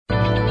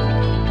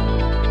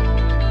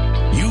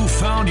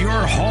found your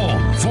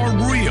home for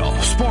real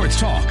sports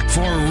talk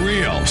for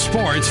real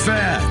sports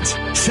fans.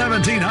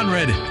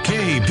 1700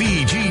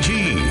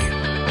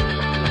 KBGG.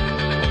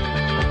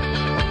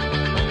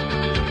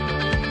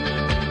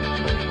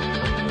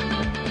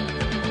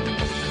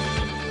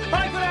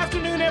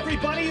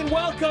 Everybody, and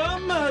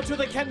welcome to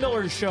the Ken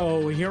Miller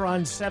Show here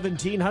on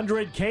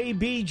 1700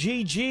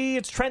 KBGG.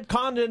 It's Trent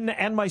Condon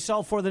and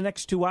myself for the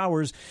next 2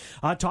 hours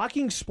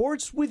talking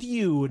sports with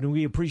you, and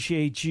we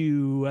appreciate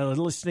you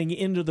listening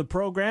into the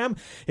program.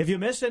 If you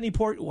missed any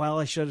well,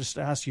 I should have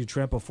asked you,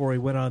 Trent, before we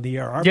went on the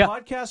air. Our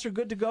podcasts are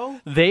good to go?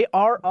 They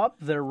are up.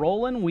 They're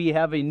rolling. We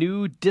have a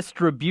new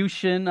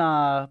distribution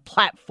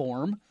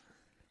platform.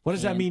 What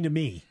does that mean to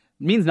me?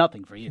 Means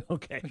nothing for you.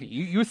 Okay.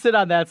 You sit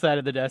on that side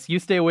of the desk. You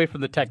stay away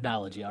from the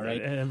technology, all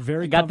right? And I'm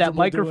very got that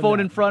microphone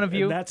in front of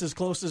you. And that's as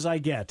close as I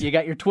get. You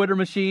got your Twitter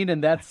machine,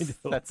 and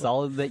that's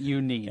all that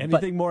you need.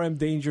 Anything more, I'm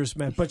dangerous,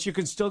 man. But you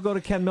can still go to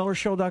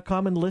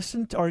KenMillerShow.com and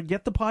listen or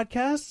get the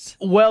podcasts?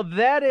 Well,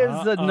 that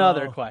is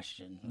another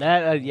question.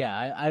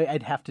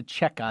 I'd have to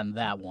check on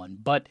that one.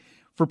 But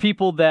for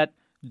people that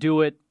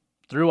do it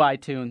through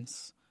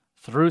iTunes,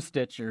 through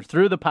Stitcher,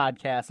 through the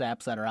podcast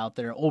apps that are out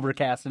there,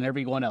 Overcast and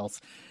everyone else,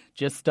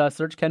 just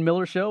search Ken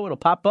Miller Show. It'll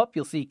pop up.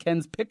 You'll see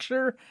Ken's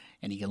picture,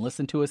 and you can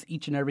listen to us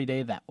each and every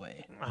day that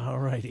way. All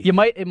righty.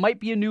 It might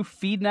be a new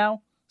feed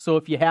now, so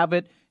if you have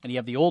it and you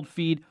have the old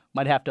feed,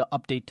 might have to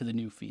update to the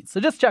new feed. So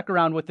just check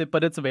around with it,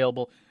 but it's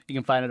available. You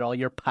can find it at all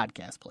your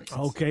podcast places.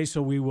 Okay,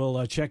 so we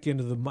will check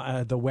into the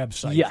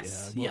website.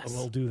 Yes,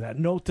 We'll do that.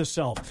 Note to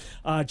self,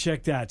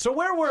 check that. So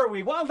where were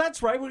we? Well,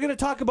 that's right. We're going to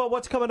talk about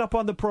what's coming up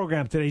on the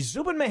program today.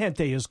 Zubin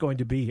Mehenti is going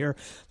to be here.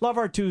 Love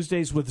our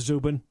Tuesdays with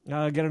Zubin.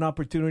 Get an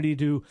opportunity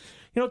to,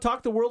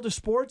 talk the world of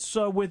sports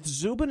with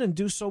Zubin and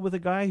do so with a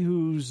guy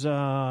who's,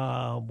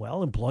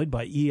 employed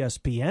by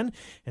ESPN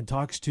and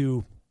talks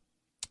to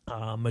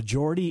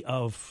majority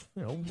of,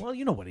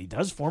 you know what he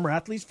does. Former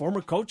athletes,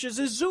 former coaches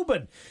is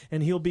Zubin.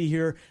 And he'll be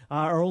here,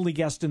 our only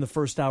guest in the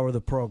first hour of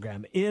the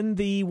program. In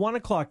the 1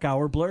 o'clock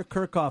hour, Blair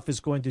Kirchhoff is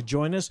going to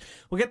join us.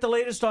 We'll get the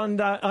latest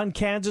on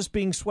Kansas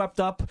being swept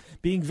up,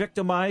 being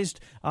victimized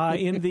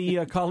in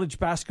the college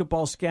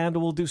basketball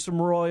scandal. We'll do some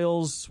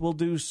Royals. We'll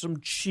do some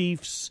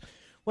Chiefs.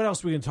 What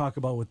else are we going to talk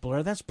about with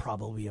Blair? That's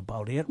probably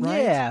about it,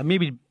 right? Yeah,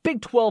 maybe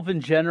Big 12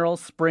 in general.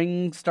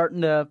 Spring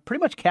starting to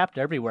pretty much capped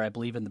everywhere, I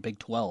believe, in the Big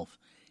 12.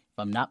 If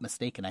I'm not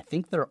mistaken, I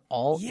think they're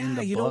all in the books.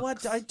 Yeah, you know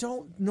what? I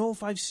don't know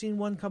if I've seen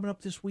one coming up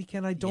this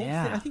weekend. I don't.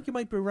 I think you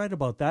might be right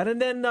about that.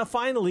 And then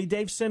finally,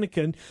 Dave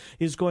Sinekin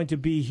is going to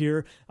be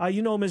here.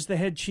 You know him as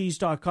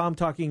theheadcheese.com,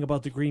 talking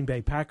about the Green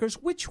Bay Packers,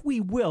 which we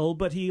will,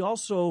 but he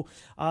also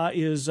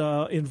is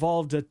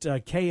involved at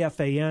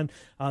KFAN,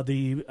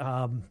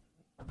 the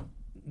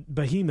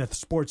behemoth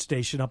sports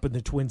station up in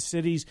the Twin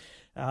Cities.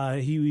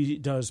 He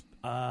does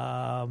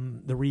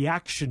the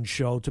reaction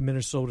show to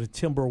Minnesota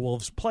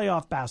Timberwolves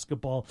playoff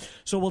basketball.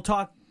 So we'll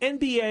talk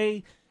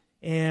NBA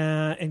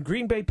and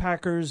Green Bay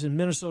Packers and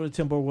Minnesota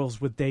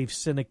Timberwolves with Dave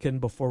Sinekin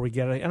before we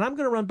get it. And I'm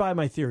going to run by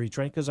my theory,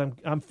 Trent, because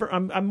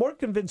I'm more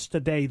convinced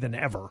today than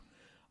ever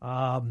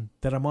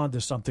that I'm onto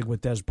something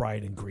with Des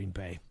Bryant in Green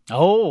Bay.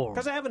 Oh,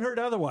 because I haven't heard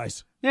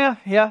otherwise. Yeah.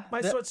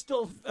 So it's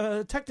still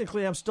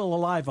technically I'm still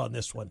alive on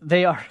this one.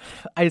 They are.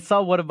 I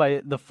saw one of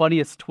the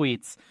funniest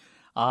tweets,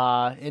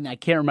 and I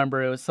can't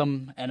remember. It was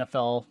some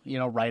NFL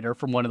writer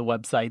from one of the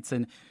websites,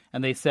 and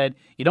they said,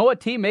 you know what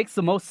team makes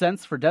the most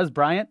sense for Des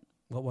Bryant?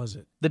 What was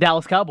it? The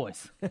Dallas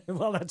Cowboys.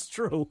 Well, that's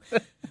true,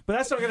 but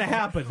that's not going to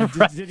happen.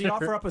 Did he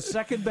offer up a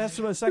second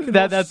best?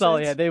 That's all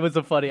he had. It was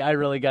a funny. I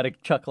really got a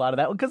chuckle out of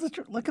that one because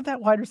look at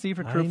that wide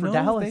receiver crew for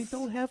Dallas. They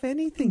don't have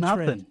anything.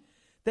 Nothing. Trent.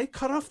 They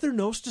cut off their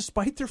nose to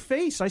spite their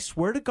face. I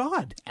swear to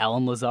God.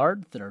 Alan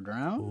Lazard, third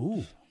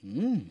round.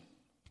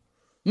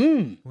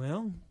 Ooh.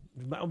 Well,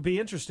 that would be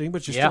interesting,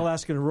 but you're still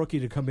asking a rookie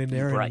to come in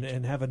there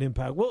and have an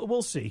impact.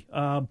 We'll see.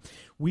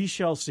 We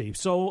shall see.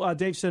 So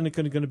Dave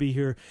Sinekin is going to be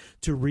here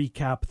to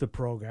recap the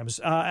programs.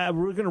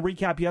 We're going to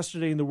recap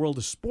yesterday in the world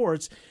of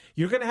sports.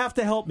 You're going to have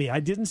to help me. I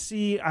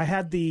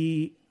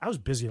was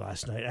busy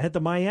last night. I had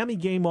the Miami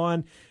game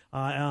on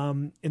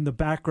in the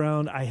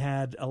background. I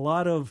had a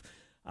lot of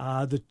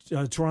the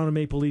Toronto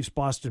Maple Leafs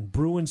Boston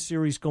Bruins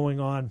series going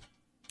on.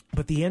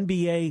 But the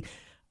NBA,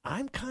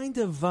 I'm kind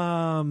of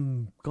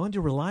going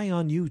to rely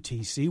on you,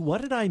 TC.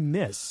 What did I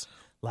miss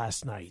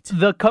last night?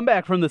 The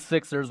comeback from the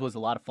Sixers was a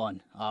lot of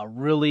fun.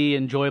 Really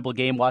enjoyable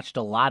game. Watched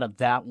a lot of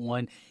that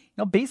one.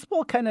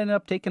 Baseball kind of ended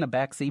up taking a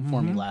backseat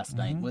for me last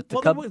night. With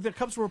the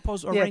Cubs were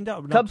rained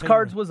out. Cubs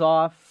cards was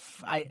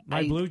off.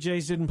 My Blue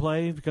Jays didn't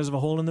play because of a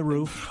hole in the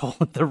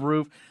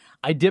roof.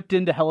 I dipped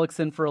into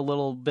Hellickson for a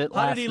little bit last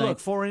night. How did he look?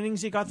 4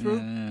 innings he got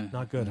through?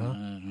 Not good, huh?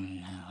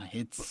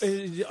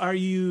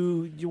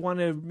 You want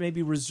to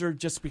maybe reserve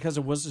just because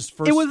it was his first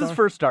start? It was his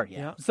first start,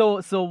 yeah.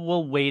 So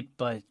we'll wait,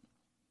 but...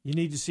 You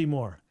need to see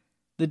more.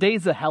 The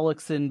days of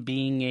Hellickson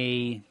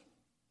being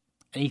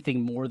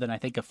anything more than, I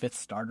think, a fifth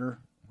starter.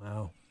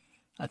 Wow.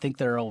 I think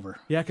they're over.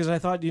 Yeah, because I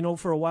thought,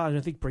 for a while, and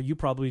I think you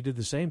probably did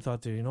the same,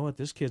 thought that, what,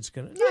 this kid's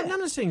going to... Yeah. None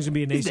of this thing's going to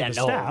be an ace of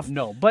the staff.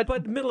 No,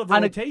 but middle of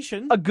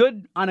rotation.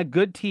 On a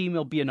good team,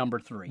 he'll be a number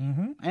 3.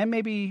 Mm-hmm. And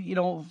maybe,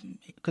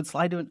 could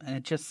slide to it. And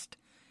it just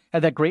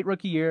had that great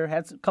rookie year,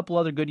 had a couple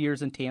other good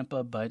years in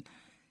Tampa, but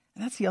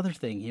that's the other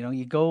thing.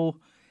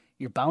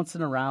 You're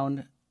bouncing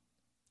around.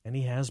 And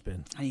he has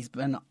been. And he's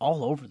been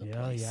all over the place.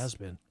 Yeah, he has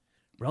been.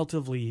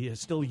 Relatively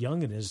still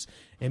young in his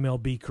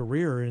MLB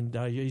career, and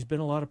he's been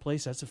a lot of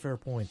places. That's a fair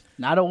point.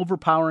 Not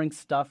overpowering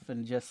stuff,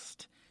 and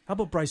just... How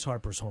about Bryce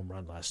Harper's home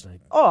run last night?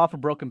 Oh, off a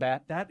broken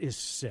bat. That is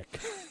sick.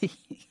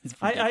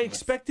 I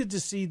expected to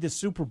see the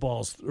Super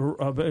Balls.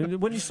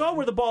 When you saw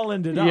where the ball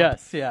ended up,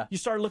 yes, yeah. You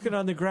start looking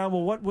on the ground,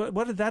 well,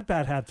 what did that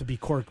bat have to be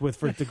corked with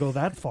for it to go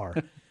that far?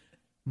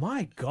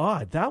 My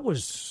God, that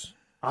was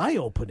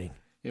eye-opening.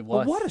 It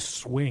was. But what a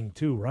swing,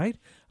 too, right?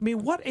 I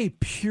mean, what a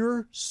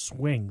pure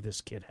swing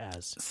this kid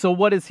has. So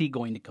what is he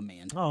going to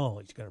command? Oh,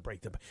 he's going to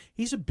break the...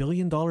 He's $1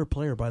 billion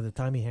player by the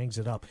time he hangs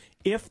it up.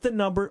 If the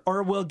number...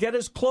 Or will get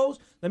as close...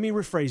 Let me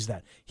rephrase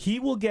that. He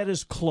will get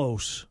as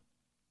close...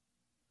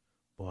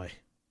 Boy,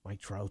 Mike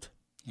Trout.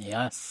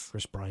 Yes.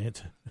 Chris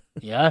Bryant.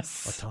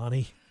 Yes.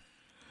 Ohtani.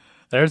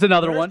 There's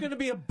another one. There's going to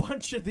be a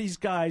bunch of these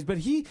guys, but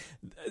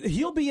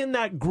he'll be in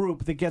that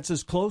group that gets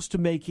as close to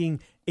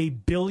making $1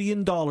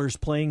 billion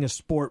playing a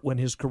sport when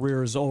his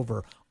career is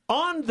over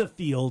on the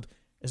field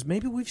as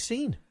maybe we've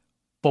seen.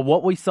 But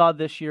what we saw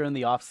this year in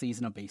the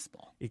offseason of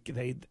baseball.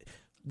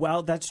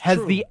 That's Has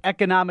true. the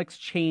economics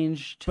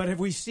changed? But have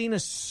we seen a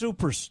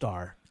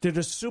superstar? Did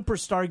a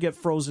superstar get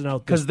frozen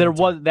out? Because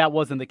that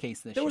wasn't the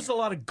case this year. There was a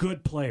lot of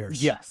good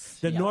players. Yes.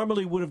 That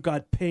normally would have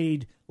got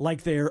paid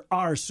like there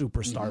are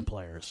superstar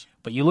players.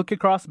 But you look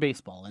across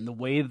baseball and the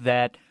way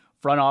that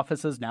front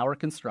offices now are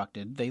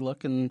constructed, they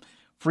look and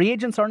free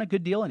agents aren't a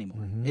good deal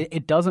anymore.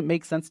 It doesn't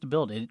make sense to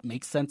build. It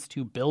makes sense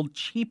to build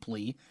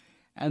cheaply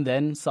and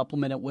then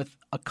supplement it with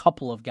a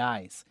couple of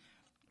guys.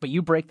 But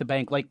you break the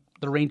bank like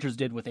the Rangers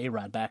did with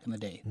A-Rod back in the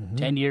day.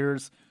 10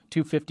 years,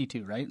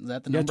 $252, right? Is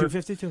that the number? Yeah,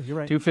 $252. You're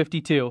right.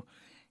 $252.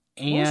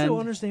 And what was the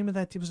owner's name of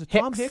that team? Was it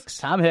Tom Hicks?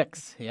 Tom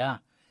Hicks, yeah.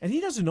 And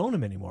he doesn't own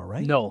them anymore,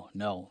 right? No.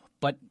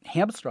 But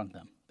hamstrung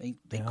them. They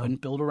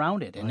couldn't build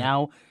around it. And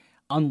now,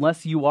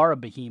 unless you are a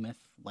behemoth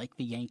like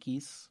the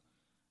Yankees,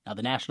 now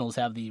the Nationals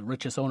have the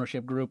richest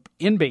ownership group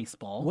in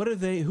baseball. What are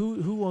they?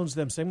 Who owns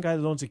them? Same guy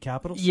that owns the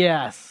Capitals?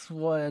 Yes.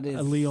 What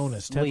is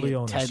Leonis? Ted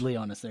Leonis. Ted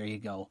Leonis. There you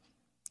go.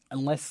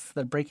 Unless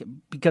they break it,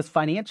 because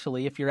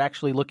financially, if you're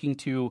actually looking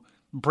to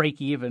break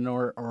even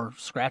or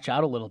scratch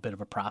out a little bit of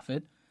a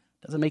profit,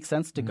 does it make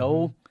sense to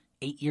go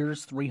 8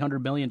 years,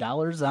 $300 million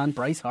on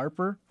Bryce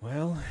Harper?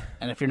 Well,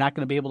 and if you're not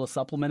going to be able to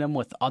supplement him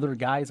with other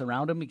guys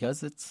around him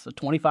because it's a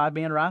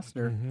 25-man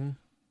roster,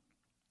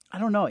 I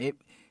don't know.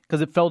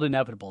 Because it felt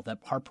inevitable that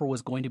Harper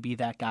was going to be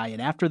that guy.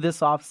 And after this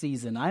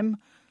offseason, I'm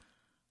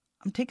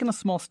taking a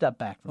small step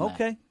back from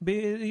that.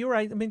 Okay. You're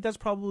right. I mean, that's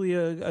probably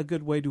a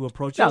good way to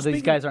approach it. Now,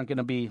 these guys aren't going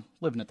to be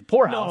living at the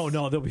poorhouse.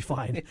 No, they'll be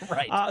fine.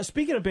 Right.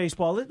 Speaking of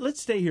baseball,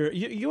 let's stay here.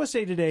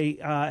 USA Today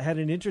had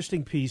an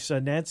interesting piece.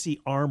 Nancy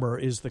Armour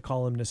is the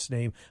columnist's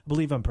name. I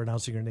believe I'm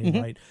pronouncing her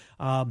name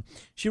right.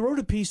 She wrote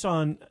a piece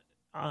on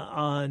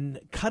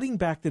cutting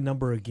back the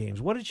number of games.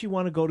 What did she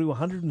want to go to?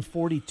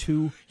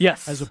 142?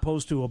 Yes. As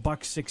opposed to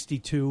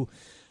 $162.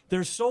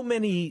 There's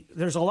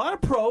a lot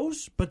of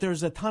pros, but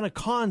there's a ton of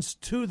cons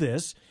to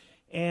this.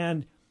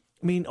 And,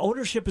 I mean,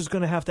 ownership is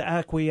going to have to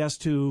acquiesce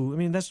to,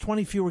 that's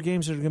 20 fewer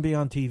games that are going to be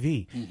on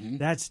TV.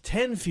 That's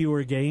 10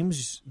 fewer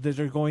games that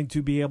are going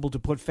to be able to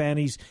put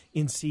fannies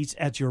in seats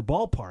at your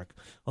ballpark.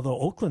 Although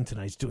Oakland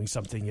tonight's doing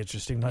something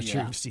interesting. Not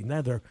sure you've seen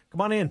that.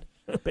 Come on in,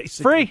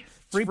 basically.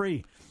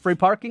 Free. Free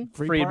parking,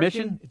 free parking,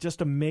 admission. Just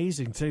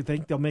amazing. So I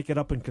think they'll make it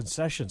up in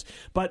concessions.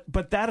 But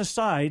that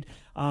aside,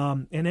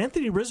 and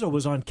Anthony Rizzo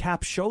was on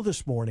Cap's show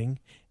this morning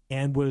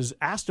and was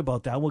asked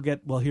about that.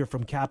 We'll hear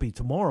from Cappy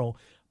tomorrow.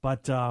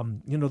 But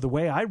the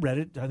way I read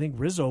it, I think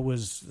Rizzo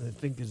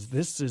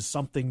this is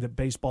something that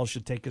baseball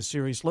should take a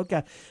serious look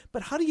at.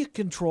 But how do you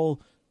control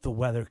the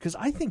weather? Because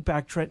I think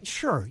back, Trent,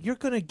 sure, you're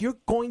going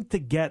to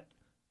get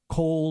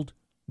cold,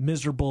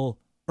 miserable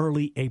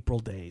early April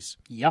days.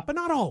 Yep. But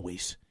not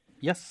always.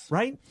 Yes.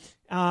 Right?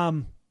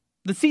 The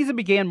season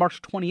began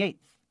March 28th.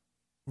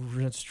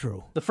 That's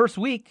true. The first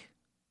week,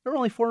 there were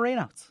only 4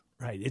 rainouts.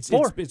 Right. It's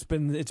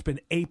been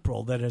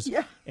April that is,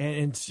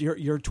 and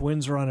your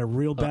Twins are on a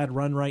real bad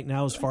run right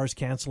now as far as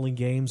canceling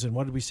games. And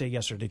what did we say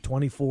yesterday?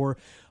 24,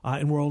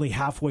 and we're only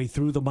halfway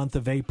through the month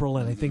of April,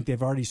 and I think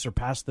they've already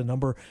surpassed the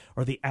number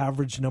or the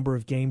average number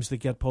of games that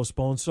get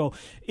postponed. So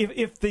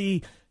if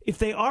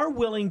they are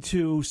willing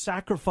to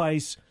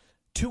sacrifice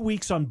 2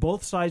 weeks on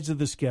both sides of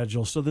the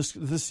schedule, so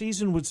the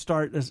season would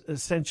start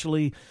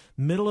essentially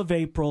middle of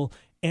April,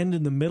 end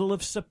in the middle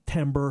of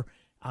September,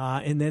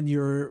 and then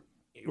your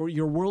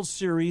World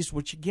Series,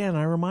 which again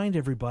I remind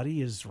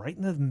everybody is right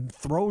in the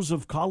throes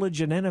of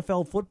college and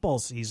NFL football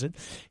season,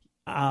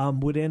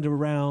 would end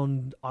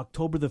around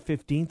October the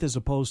 15th as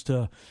opposed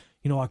to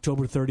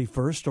October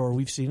 31st, or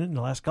we've seen it in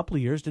the last couple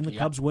of years. Didn't the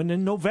Cubs win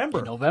in November?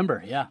 In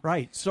November, yeah.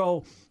 Right.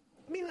 So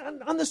I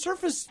mean, on the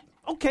surface,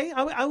 okay,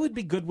 I would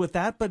be good with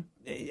that, but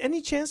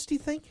any chance, do you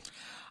think?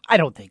 I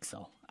don't think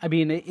so. I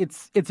mean,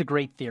 it's a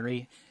great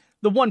theory.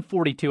 The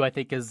 142, I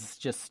think, is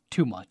just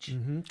too much.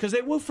 Because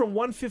they moved from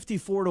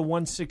 154 to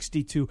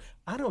 162.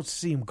 I don't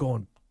see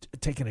them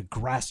taking a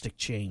drastic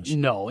change.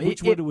 No.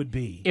 Which what it would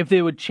be. If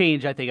they would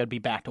change, I think it would be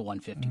back to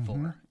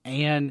 154.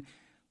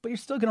 But you're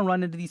still going to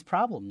run into these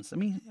problems. I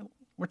mean,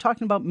 we're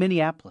talking about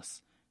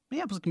Minneapolis.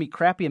 Minneapolis can be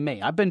crappy in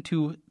May. I've been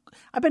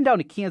down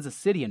to Kansas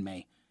City in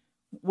May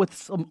with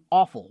some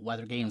awful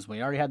weather games.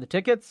 We already had the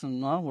tickets,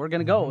 and we're going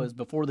to go. It was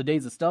before the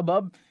days of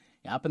StubHub.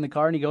 You hop in the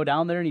car and you go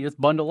down there and you just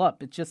bundle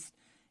up. It's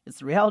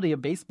the reality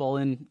of baseball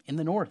in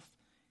the North.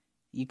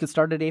 You could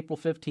start at April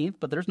 15th,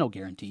 but there's no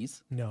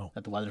guarantees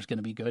that the weather's going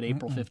to be good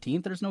April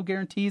 15th. There's no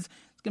guarantees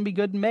it's going to be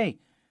good in May.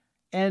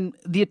 And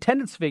the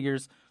attendance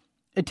figures,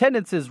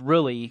 attendance is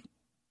really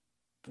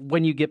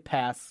when you get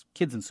past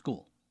kids in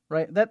school,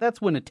 right?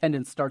 That's when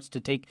attendance starts to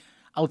take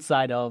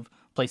outside of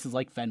places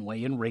like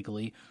Fenway and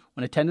Wrigley.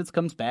 When attendance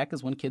comes back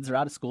is when kids are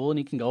out of school and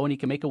you can go and you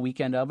can make a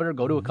weekend of it or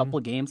go to a couple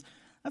of games.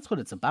 That's what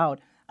it's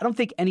about. I don't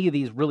think any of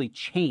these really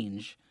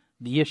change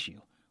the issue.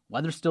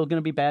 Weather's still going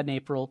to be bad in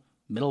April,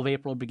 middle of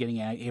April,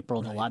 beginning of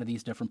April in a lot of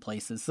these different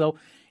places. So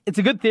it's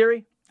a good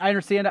theory. I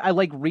understand it. I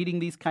like reading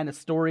these kind of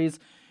stories,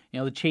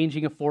 the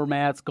changing of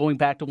formats, going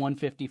back to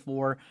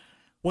 154.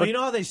 Well, you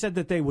know how they said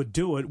that they would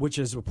do it, which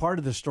is a part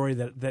of the story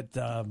that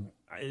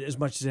as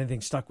much as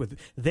anything stuck with,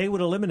 they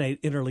would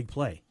eliminate interleague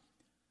play.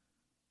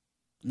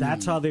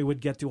 That's how they would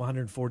get to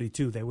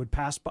 142. They would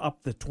pass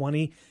up the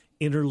 20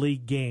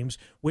 interleague games,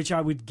 which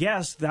I would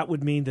guess that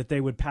would mean that they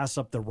would pass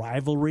up the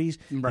rivalries,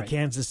 the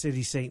Kansas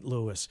City St.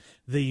 Louis,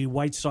 the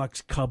White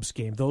Sox Cubs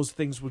game. Those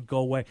things would go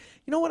away.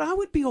 You know what? I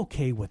would be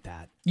okay with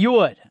that. You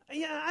would?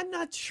 Yeah, I'm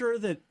not sure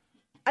that.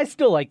 I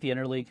still like the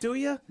interleague. Do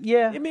you?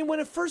 Yeah. I mean, when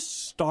it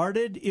first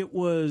started, it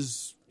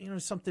was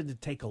something to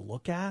take a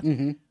look at.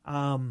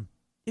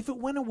 If it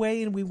went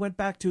away and we went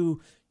back to,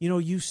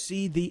 you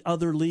see the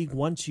other league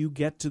once you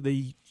get to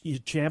the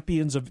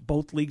champions of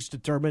both leagues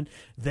determined,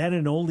 then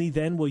and only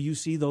then will you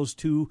see those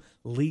two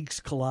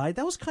leagues collide.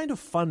 That was kind of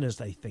fun as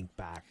I think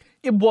back.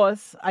 It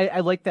was.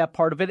 I like that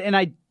part of it, and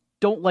I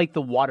don't like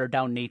the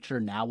watered-down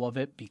nature now of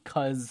it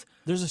because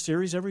there's a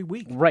series every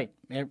week. Right.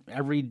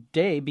 Every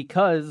day,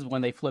 because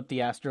when they flip the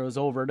Astros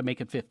over to make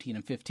it 15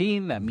 and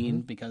 15, that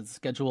means because the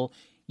schedule,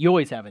 you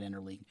always have an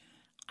interleague.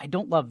 I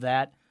don't love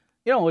that.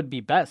 It would be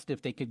best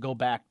if they could go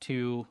back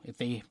to, if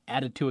they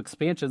added 2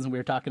 expansions, and we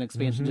were talking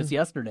expansion just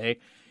yesterday,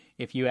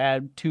 if you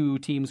add 2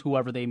 teams,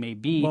 whoever they may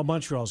be. Well,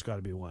 Montreal's got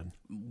to be one.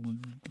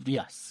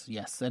 Yes.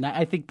 And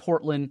I think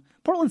Portland's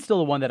still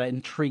the one that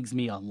intrigues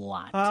me a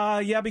lot.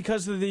 Yeah,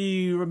 because of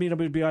it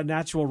would be a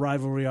natural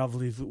rivalry,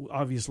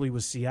 obviously,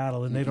 with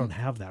Seattle, and they don't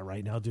have that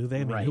right now, do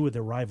they? I mean, who would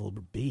their rival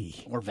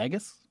be? Or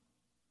Vegas?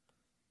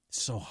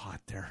 It's so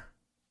hot there.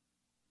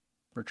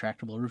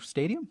 Retractable roof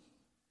stadium?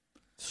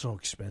 So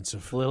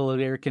expensive. A little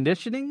air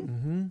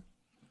conditioning?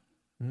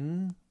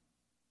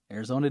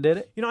 Arizona did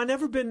it. I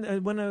never been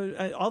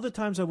all the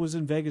times I was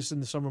in Vegas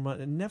in the summer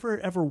months, and never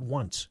ever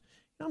once.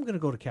 I'm going to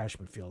go to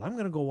Cashman Field. I'm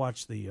going to go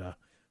watch the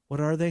what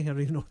are they? I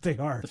don't even know what they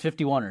are. The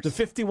 51ers. The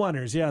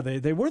 51ers. Yeah,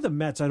 they were the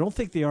Mets. I don't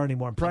think they are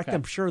anymore. In fact,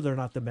 I'm sure they're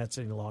not the Mets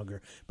any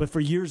longer. But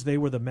for years they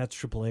were the Mets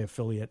AAA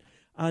affiliate.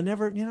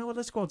 Never.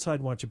 Let's go outside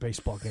and watch a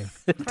baseball game.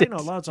 I know,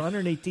 it's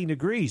 118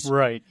 degrees.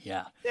 Right.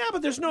 Yeah. Yeah,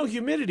 but there's no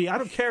humidity. I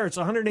don't care. It's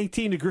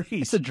 118 degrees.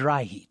 It's a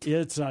dry heat.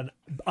 It's an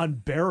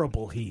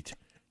unbearable heat.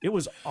 It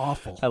was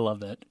awful. I love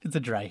that. It's a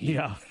dry heat.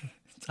 Yeah.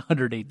 It's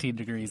 118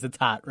 degrees. It's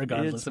hot,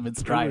 regardless if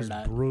it's dry or not.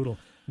 It's brutal.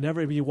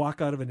 Never. You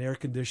walk out of an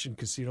air-conditioned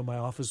casino. My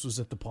office was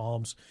at the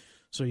Palms,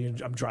 so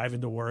I'm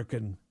driving to work,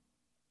 and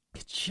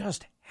it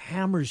just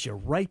hammers you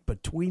right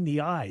between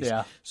the eyes. Yeah.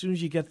 As soon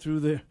as you get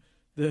through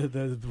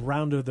the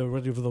round of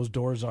whatever those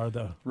doors are,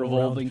 the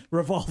revolving.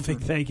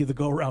 Thank you. The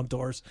go-around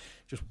doors,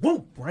 just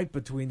whoop right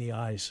between the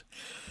eyes.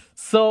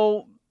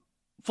 So,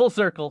 full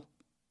circle.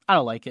 I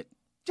don't like it.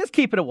 Just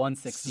keep it at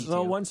 162. So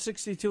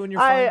 162 and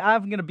you're fine?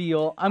 I'm going to be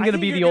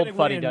the old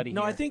fuddy-duddy.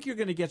 No, here. I think you're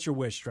going to get your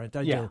wish, Trent.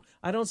 I do.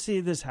 I don't see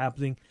this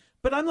happening.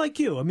 But I'm like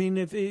you. I mean,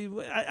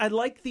 I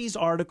like these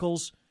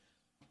articles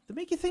to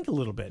make you think a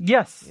little bit.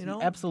 Yes,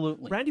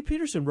 absolutely. Randy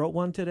Peterson wrote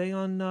one today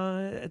on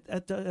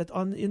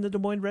in the Des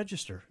Moines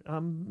Register.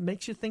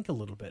 Makes you think a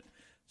little bit.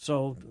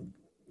 So,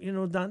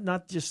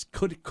 not just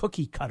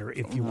cookie cutter,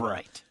 if you will.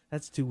 Right.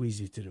 That's too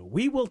easy to do.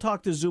 We will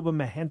talk to Zubin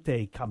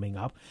Mehenti coming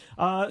up.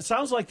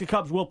 Sounds like the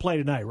Cubs will play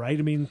tonight, right?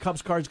 I mean,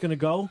 Cubs card's going to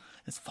go?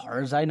 As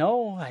far as I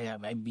know.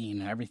 I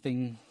mean,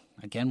 everything,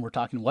 again, we're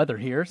talking weather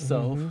here,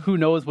 so who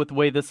knows what the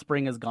way this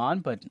spring has gone,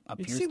 but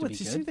appears to be good.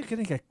 See, they're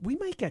going to we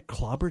might get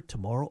clobbered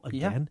tomorrow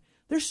again. Yeah.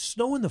 There's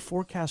snow in the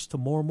forecast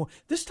tomorrow.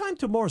 This time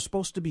tomorrow is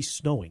supposed to be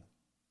snowing.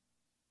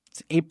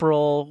 It's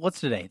April, what's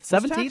today?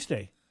 17th? It's tax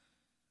day.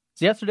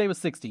 So yesterday was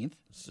 16th.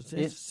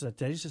 Today's the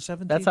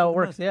 17th. That's how it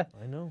works, yeah.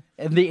 I know.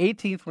 And the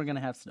 18th, we're going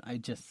to have snow.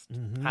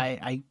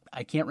 I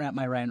can't wrap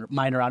my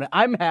mind around it.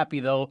 I'm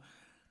happy, though.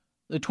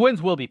 The Twins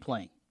will be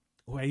playing.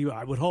 Well,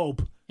 I would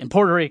hope. In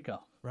Puerto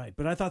Rico. Right,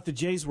 but I thought the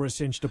Jays were a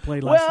cinch to play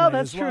last night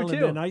that's as well. true,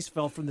 too. And then ice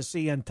fell from the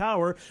CN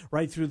Tower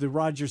right through the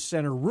Rogers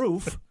Center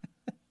roof.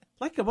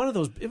 Like one of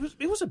those,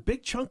 it was a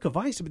big chunk of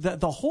ice.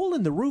 The hole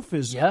in the roof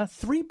is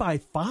 3 by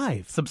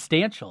 5.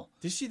 Substantial.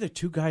 Did you see the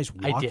two guys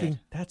walking? I did.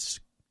 That's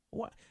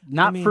what.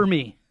 Not for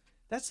me.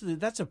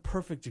 That's a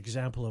perfect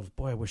example of,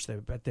 boy, I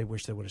bet they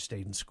wish they would have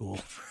stayed in school.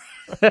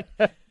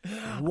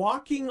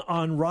 Walking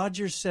on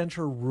Rogers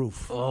Center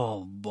roof.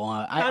 Oh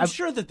boy! I'm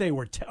sure that they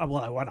were. I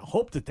want to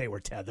hope that they were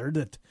tethered.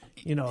 That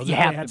that they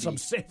had some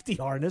safety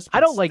harness. I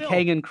don't like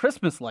hanging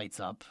Christmas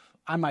lights up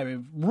on my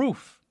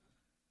roof.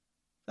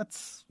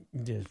 That's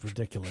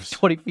ridiculous.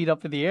 20 feet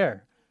up in the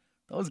air.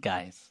 Those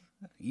guys,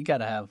 you got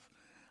to have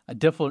a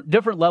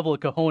different level of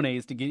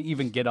cojones to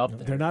even get up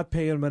there. They're not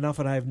paying them enough,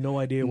 and I have no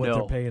idea what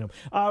they're paying them.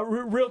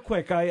 Real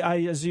quick,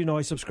 I as you know,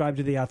 I subscribe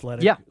to The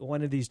Athletic. Yeah.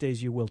 One of these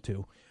days you will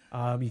too.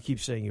 You keep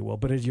saying you will,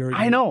 but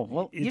I know.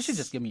 Well, you should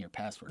just give me your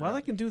password. Well,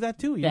 I can do that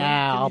too.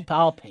 Yeah,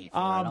 I'll pay for it.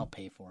 I'll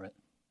pay for it.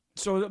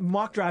 So the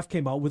mock draft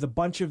came out with a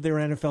bunch of their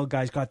NFL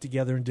guys got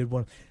together and did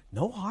one.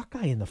 No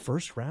Hawkeye in the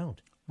first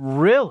round.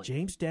 Really?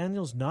 James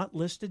Daniels not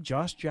listed.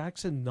 Josh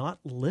Jackson not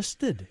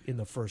listed in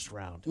the first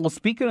round. Well,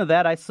 speaking of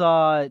that, I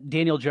saw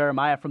Daniel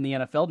Jeremiah from the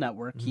NFL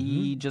Network.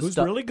 He who's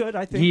really good,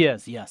 I think. He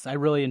is, yes. I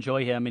really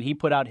enjoy him, and he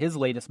put out his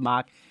latest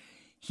mock.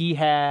 He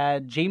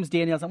had James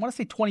Daniels, I want to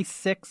say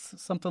 26,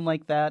 something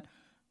like that.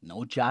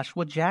 No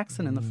Joshua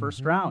Jackson in the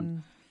first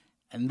round.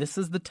 And this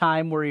is the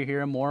time where you're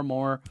hearing more and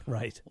more.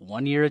 Right.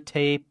 1 year of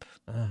tape.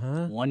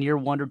 1 year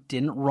wonder,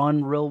 didn't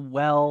run real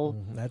well.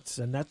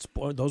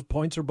 Those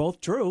points are both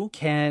true.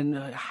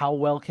 How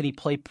well can he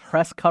play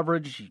press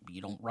coverage?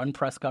 You don't run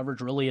press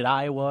coverage really at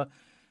Iowa.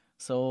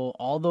 So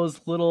all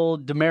those little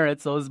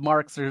demerits, those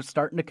marks are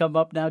starting to come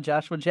up now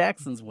Joshua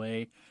Jackson's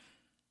way.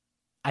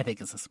 I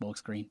think it's a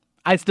smokescreen.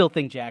 I still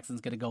think Jackson's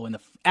going to go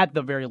at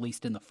the very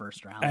least in the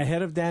first round.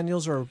 Ahead of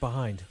Daniels or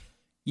behind?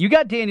 You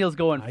got Daniels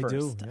going first. I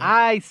do. Yeah.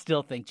 I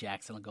still think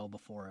Jackson will go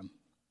before him.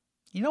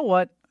 You know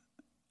what?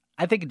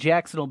 I think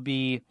Jackson will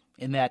be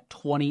in that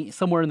 20,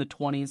 somewhere in the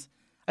 20s.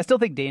 I still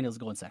think Daniels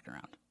going second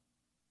round.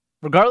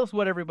 Regardless of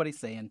what everybody's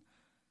saying,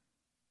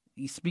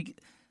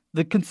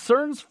 the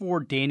concerns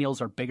for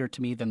Daniels are bigger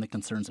to me than the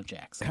concerns of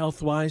Jackson.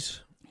 Health-wise?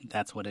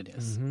 That's what it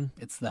is.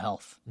 It's the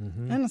health.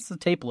 And it's the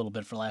tape a little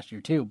bit for last year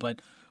too, but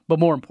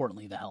more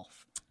importantly, the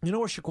health. You know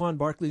where Shaquan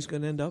Barkley's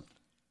going to end up?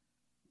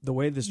 The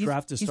way this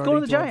draft is starting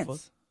to unfold? He's going to the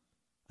Giants.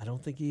 I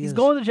don't think he is. He's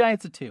going to the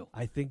Giants at 2.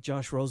 I think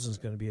Josh Rosen's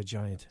going to be a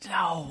Giant.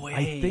 No way.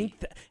 I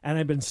think and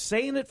I've been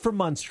saying it for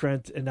months,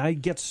 Trent, and I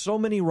get so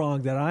many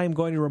wrong that I am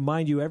going to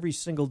remind you every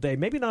single day.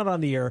 Maybe not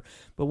on the air,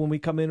 but when we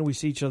come in and we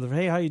see each other,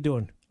 hey, how you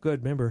doing?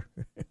 Good, remember.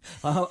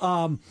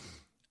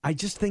 I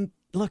just think,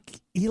 look,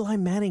 Eli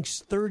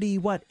Manning's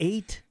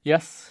 8?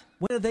 Yes.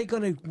 When are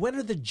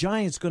the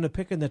Giants going to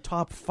pick in the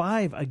top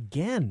 5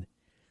 again?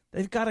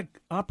 They've got to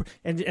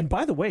and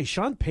by the way,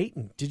 Sean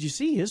Payton, did you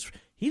see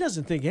he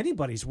doesn't think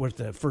anybody's worth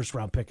the first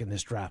round pick in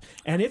this draft.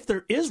 And if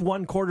there is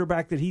one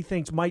quarterback that he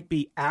thinks might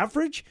be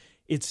average,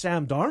 it's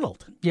Sam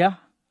Darnold. Yeah.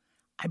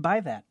 I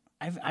buy that.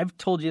 I've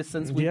told you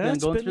since we've been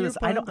going through this.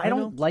 I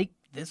don't like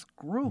this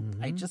group.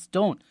 I just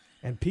don't.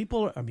 And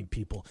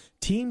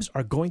teams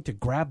are going to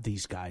grab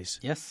these guys.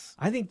 Yes.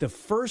 I think the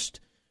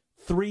first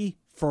 3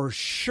 for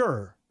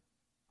sure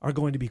are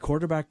going to be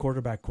quarterback.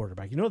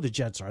 You know the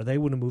Jets are. They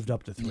would have moved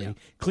up to 3. Yeah.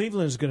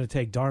 Cleveland is going to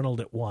take Darnold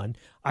at 1.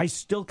 I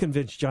still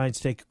convinced Giants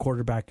take a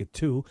quarterback at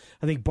 2.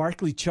 I think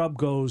Bradley Chubb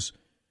goes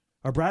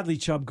 4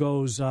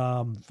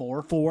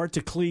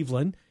 to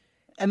Cleveland.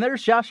 And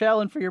there's Josh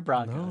Allen for your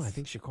Broncos. No, I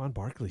think Shaquan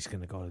Barkley's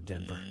going to go to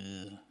Denver.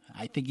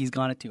 I think he's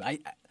gone at 2.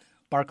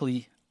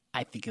 Barkley,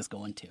 I think, is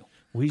going to.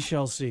 We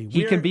shall see.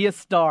 He can be a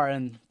star,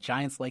 and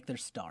Giants like their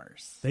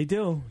stars. They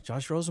do.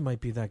 Josh Rosen might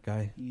be that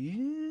guy.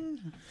 Yeah.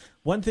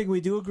 One thing we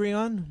do agree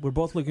on, we're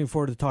both looking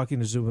forward to talking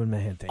to Zubin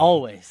Mehenti.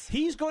 Always.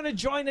 He's going to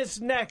join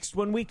us next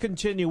when we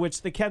continue.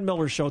 It's the Ken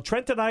Miller Show.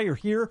 Trent and I are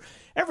here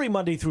every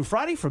Monday through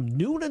Friday from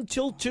noon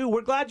until 2.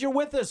 We're glad you're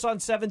with us on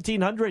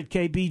 1700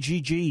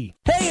 KBGG.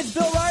 Hey, it's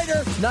Bill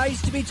Ryder.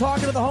 Nice to be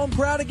talking to the home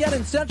crowd again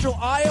in central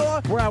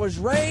Iowa, where I was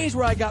raised,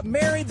 where I got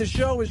married. The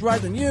show is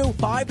right than you,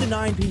 5 to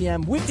 9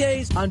 p.m.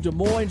 weekdays on Des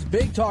Moines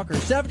Big Talker,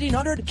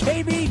 1700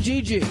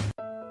 KBGG.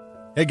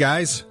 Hey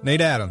guys,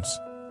 Nate Adams.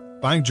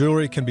 Buying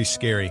jewelry can be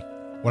scary.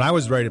 When I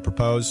was ready to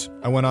propose,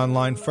 I went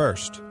online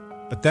first.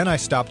 But then I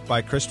stopped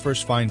by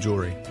Christopher's Fine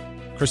Jewelry.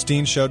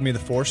 Christine showed me the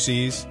 4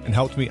 C's and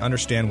helped me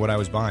understand what I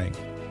was buying.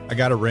 I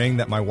got a ring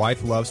that my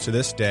wife loves to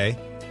this day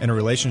and a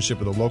relationship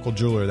with a local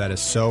jeweler that is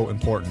so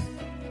important.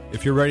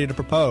 If you're ready to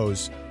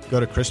propose,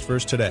 go to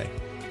Christopher's today.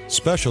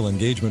 Special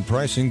engagement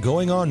pricing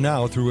going on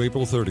now through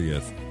April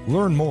 30th.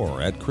 Learn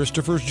more at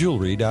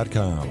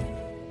Christopher'sJewelry.com.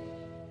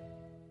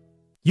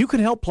 You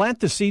can help plant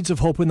the seeds of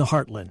hope in the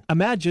heartland.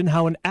 Imagine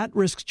how an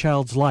at-risk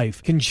child's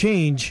life can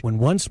change when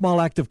one small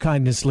act of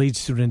kindness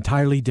leads to an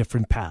entirely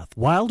different path.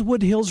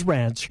 Wildwood Hills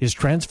Ranch is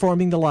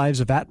transforming the lives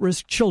of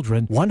at-risk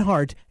children, one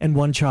heart and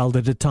one child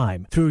at a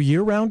time, through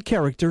year-round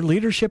character,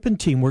 leadership, and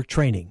teamwork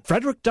training.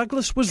 Frederick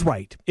Douglass was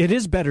right. It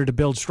is better to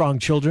build strong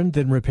children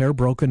than repair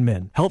broken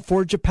men. Help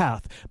forge a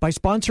path by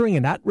sponsoring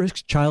an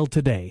at-risk child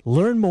today.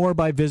 Learn more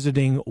by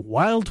visiting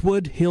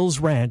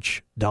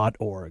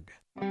wildwoodhillsranch.org.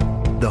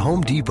 The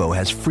Home Depot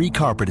has free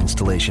carpet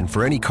installation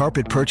for any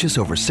carpet purchase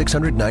over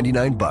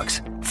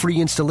 $699. Free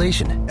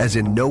installation, as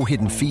in no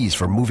hidden fees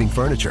for moving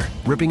furniture,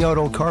 ripping out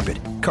old carpet,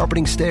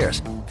 carpeting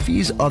stairs.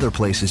 Fees other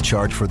places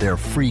charge for their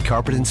free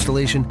carpet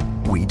installation,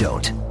 we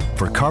don't.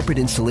 For carpet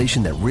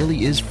installation that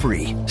really is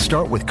free,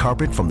 start with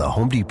carpet from the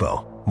Home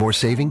Depot. More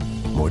saving,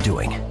 more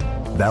doing.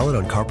 Valid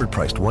on carpet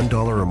priced $1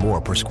 or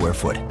more per square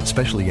foot.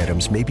 Specialty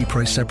items may be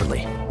priced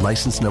separately.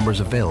 License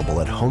numbers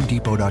available at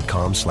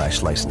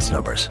homedepot.com/license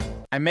numbers.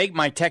 I make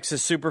my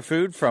Texas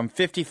Superfood from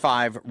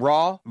 55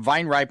 raw,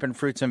 vine-ripened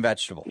fruits and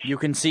vegetables. You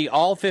can see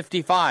all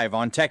 55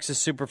 on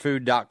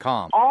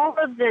TexasSuperfood.com. All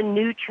of the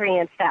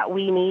nutrients that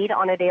we need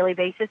on a daily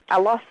basis. I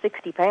lost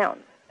 60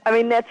 pounds. I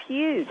mean, that's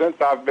huge. Since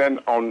I've been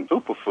on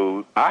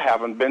Superfood, I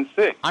haven't been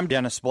sick. I'm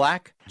Dennis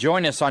Black.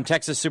 Join us on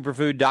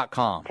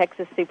TexasSuperfood.com.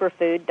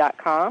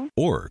 TexasSuperfood.com.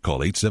 Or call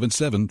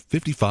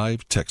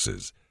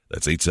 877-55-TEXAS.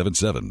 That's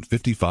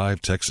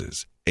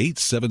 877-55-TEXAS.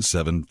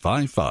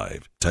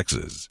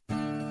 877-55-TEXAS.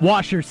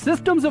 Washer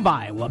Systems of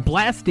Iowa,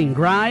 blasting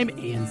grime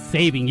and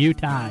saving you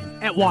time.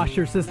 At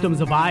Washer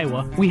Systems of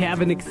Iowa, we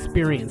have an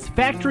experienced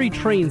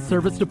factory-trained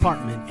service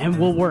department and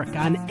will work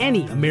on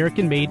any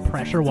American-made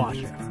pressure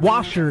washer.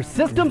 Washer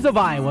Systems of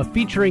Iowa,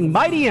 featuring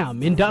Mighty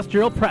M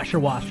industrial pressure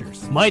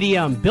washers. Mighty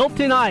M, built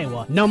in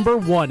Iowa,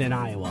 #1 in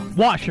Iowa.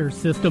 Washer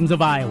Systems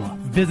of Iowa.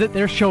 Visit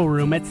their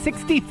showroom at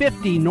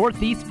 6050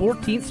 Northeast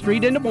 14th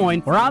Street in Des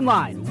Moines or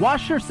online,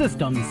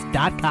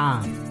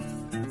 washersystems.com.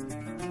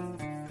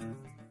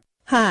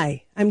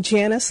 Hi, I'm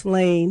Janice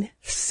Lane,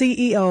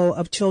 CEO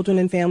of Children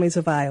and Families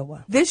of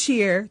Iowa. This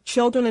year,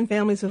 Children and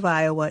Families of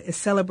Iowa is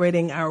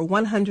celebrating our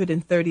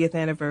 130th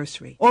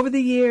anniversary. Over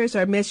the years,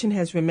 our mission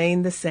has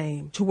remained the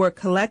same, to work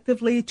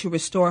collectively to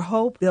restore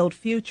hope, build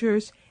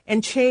futures,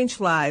 and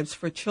change lives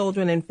for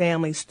children and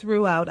families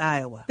throughout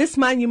Iowa. This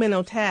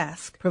monumental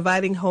task,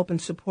 providing hope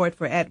and support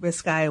for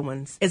at-risk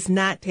Iowans, is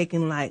not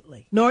taken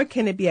lightly, nor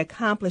can it be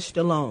accomplished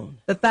alone.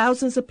 The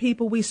thousands of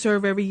people we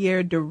serve every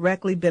year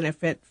directly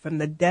benefit from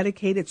the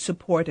dedicated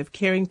support of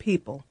caring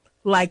people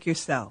like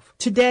yourself.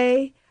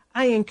 Today,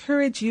 I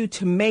encourage you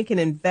to make an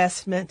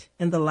investment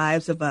in the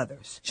lives of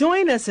others.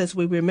 Join us as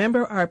we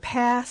remember our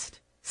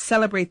past,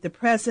 celebrate the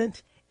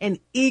present, and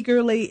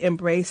eagerly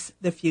embrace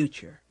the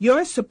future.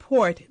 Your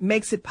support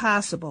makes it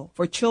possible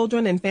for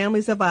Children and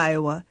Families of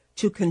Iowa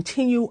to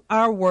continue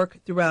our work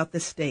throughout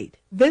the state.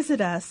 Visit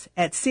us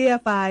at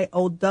cfiowa.org.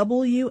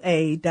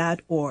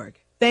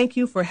 Thank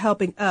you for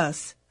helping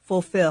us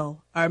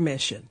fulfill our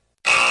mission.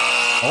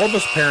 All of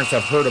us parents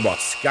have heard about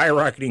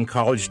skyrocketing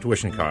college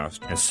tuition costs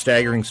and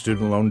staggering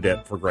student loan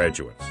debt for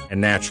graduates, and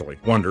naturally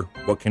wonder,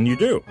 what can you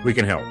do? We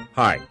can help.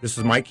 Hi, this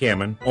is Mike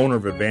Hammond, owner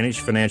of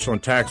Advantage Financial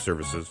and Tax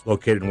Services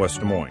located in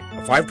West Des Moines. A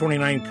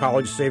 529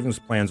 college savings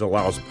plan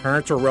allows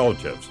parents or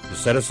relatives to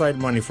set aside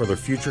money for their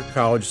future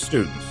college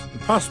students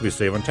and possibly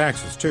save on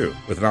taxes too.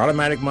 With an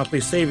automatic monthly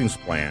savings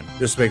plan,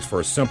 this makes for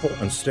a simple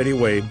and steady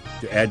way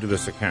to add to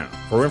this account.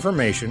 For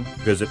information,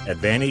 visit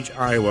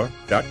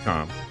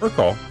AdvantageIowa.com or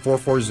call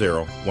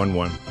 440-1133.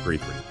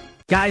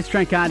 Guys,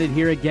 Trent Condon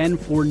here again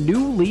for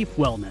New Leaf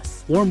Wellness.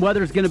 Warm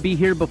weather is going to be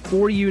here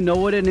before you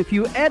know it, and if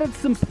you added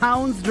some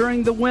pounds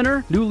during the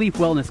winter, New Leaf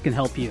Wellness can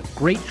help you.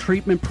 Great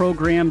treatment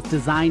programs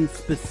designed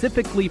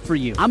specifically for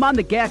you. I'm on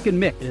the GAC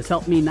and Mick. It has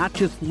helped me not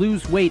just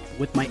lose weight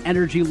with my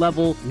energy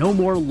level, no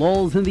more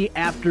lulls in the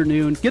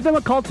afternoon. Give them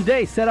a call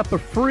today. Set up a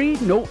free,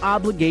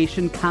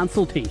 no-obligation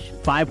consultation.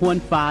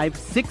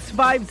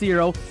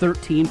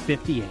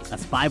 515-650-1358.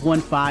 That's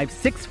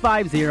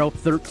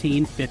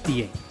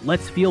 515-650-1358.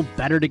 Let's feel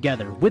better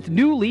together with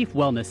New Leaf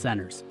Wellness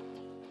Centers.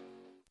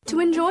 To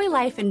enjoy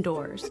life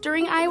indoors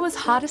during Iowa's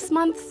hottest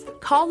months,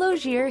 call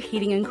Logier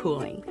Heating and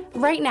Cooling.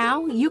 Right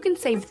now, you can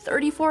save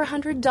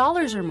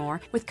 $3,400 or more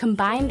with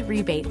combined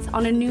rebates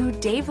on a new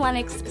Dave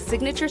Lennox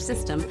signature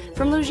system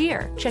from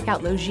Logier. Check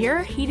out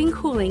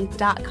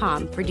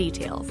LogierHeatingCooling.com for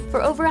details.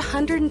 For over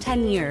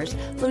 110 years,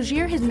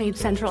 Logier has made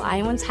Central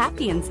Iowans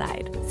happy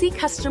inside. See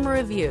customer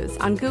reviews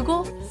on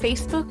Google,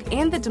 Facebook,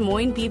 and the Des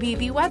Moines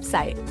BBB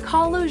website.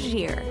 Call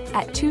Logier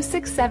at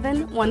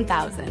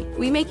 267-1000.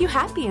 We make you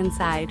happy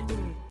inside.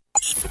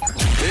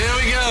 Here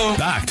we go.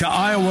 Back to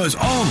Iowa's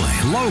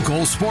only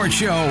local sports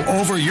show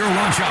over your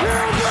lunch hour.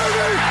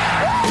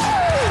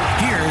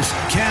 Here's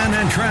Ken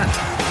and Trent.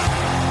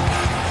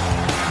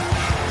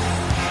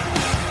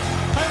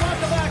 Hi,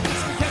 welcome back.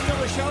 It's the Ken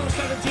Miller Show,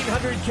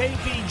 1700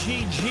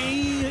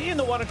 KBGG. In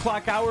the 1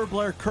 o'clock hour,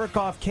 Blair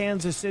Kirchhoff,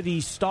 Kansas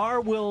City Star,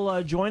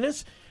 will join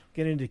us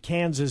Get into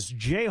Kansas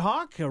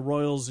Jayhawk,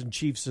 Royals and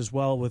Chiefs as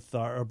well with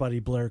our buddy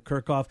Blair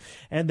Kirchhoff.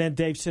 And then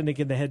Dave Sindick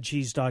in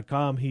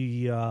theheadcheese.com.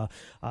 He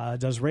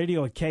does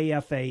radio at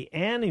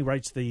KFAN. He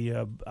writes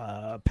the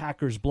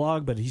Packers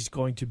blog, but he's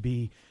going to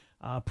be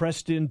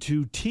pressed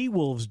into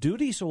T-Wolves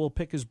duty, so we'll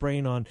pick his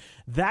brain on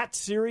that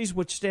series,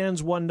 which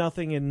stands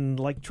 1-0. And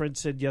like Trent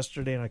said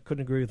yesterday, and I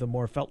couldn't agree with him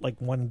more, felt like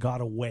one got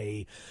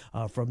away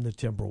from the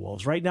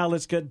Timberwolves. Right now,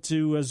 let's get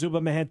to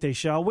Zubin Mehenti,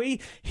 shall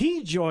we?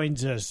 He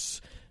joins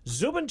us.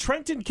 Zubin,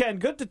 Trent, and Ken,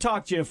 good to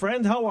talk to you,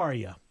 friend. How are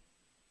you?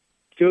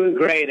 Doing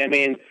great. I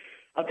mean,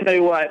 I'll tell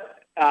you what,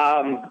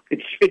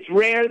 it's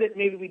rare that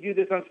maybe we do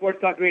this on Sports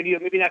Talk Radio,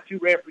 maybe not too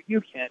rare for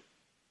you, Ken,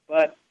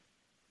 but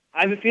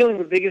I have a feeling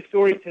the biggest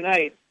story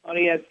tonight on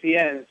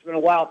ESPN, it's been a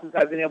while since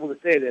I've been able to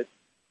say this,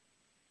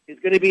 is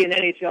going to be an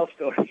NHL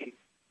story,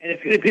 and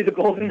it's going to be the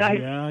Golden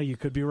Knights. Yeah, you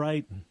could be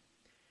right.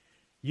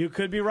 You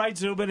could be right,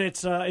 Zubin.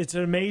 It's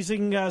an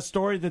amazing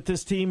story that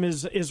this team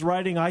is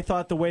writing. I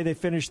thought the way they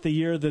finished the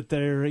year that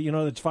they're,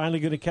 it's finally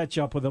going to catch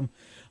up with them,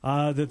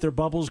 that their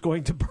bubble's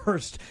going to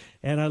burst.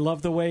 And I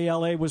love the way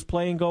LA was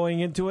playing going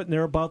into it, and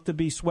they're about to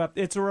be swept.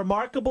 It's a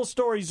remarkable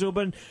story,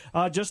 Zubin,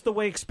 just the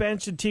way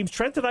expansion teams.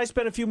 Trent and I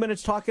spent a few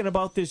minutes talking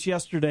about this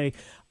yesterday.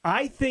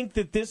 I think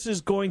that this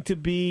is going to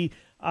be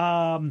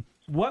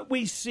what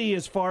we see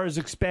as far as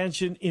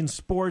expansion in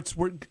sports,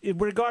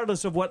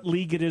 regardless of what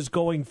league it is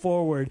going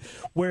forward,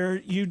 where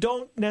you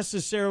don't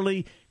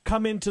necessarily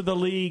come into the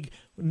league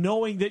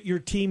knowing that your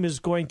team is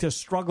going to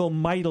struggle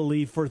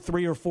mightily for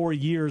 3 or 4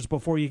 years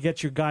before you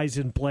get your guys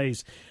in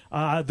place.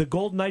 The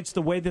Golden Knights,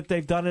 the way that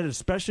they've done it,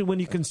 especially when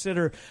you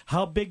consider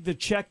how big the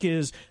check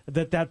is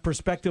that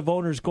prospective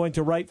owner is going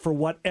to write for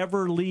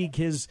whatever league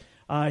his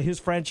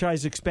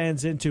franchise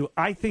expands into,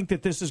 I think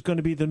that this is going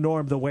to be the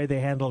norm, the way they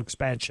handle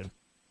expansion.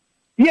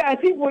 Yeah, I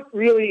think what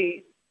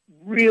really,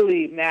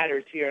 really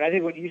matters here, and I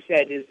think what you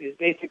said is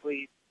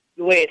basically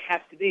the way it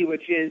has to be,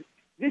 which is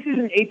this is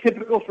an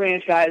atypical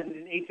franchise in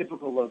an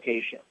atypical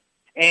location.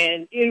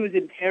 And it was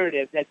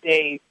imperative that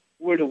they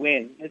were to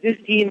win. If this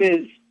team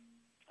is,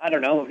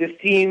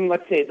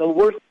 let's say, the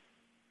worst,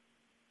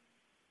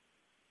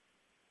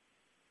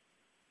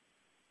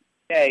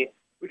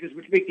 which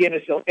makes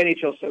the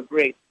NHL so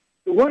great.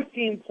 The worst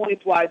team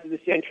points-wise of the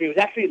century was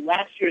actually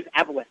last year's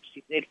Avalanche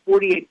team. They had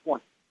 48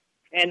 points.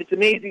 And it's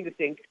amazing to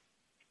think,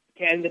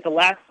 Ken, that the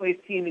last-place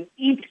team in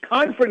each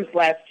conference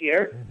last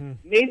year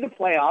made the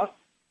playoffs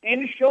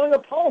and is showing a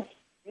pulse.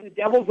 And the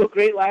Devils looked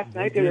great last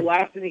night. They were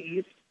last in the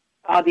East.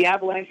 The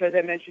Avalanche, as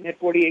I mentioned, had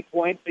 48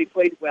 points. They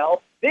played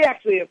well. They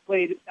actually have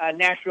played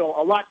Nashville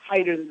a lot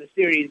tighter than the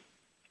series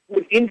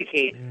would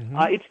indicate.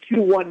 It's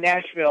 2-1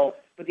 Nashville,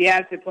 but the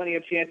Avs had plenty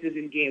of chances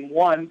in Game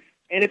 1.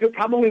 And if it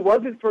probably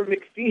wasn't for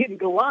McPhee and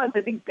Gallant,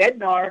 I think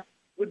Bednar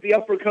would be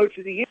up for Coach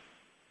of the Year.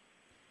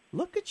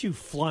 Look at you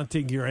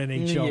flaunting your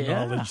NHL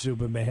knowledge,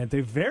 Zubin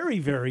Mehenti. Very,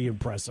 very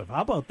impressive.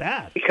 How about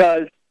that?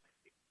 Because,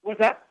 what's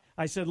that?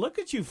 I said, look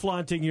at you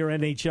flaunting your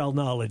NHL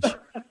knowledge.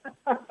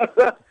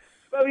 I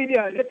mean,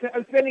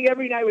 I'm spending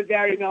every night with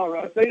Barry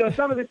Melrose. So,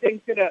 some of the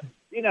things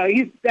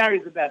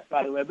Barry's the best,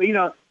 by the way. But,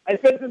 I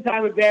spent some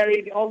time with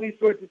Barry, all these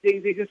sorts of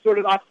things. They just sort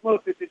of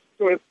osmosis, it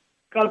sort of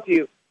come to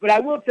you. But I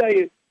will tell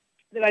you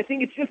that I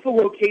think it's just the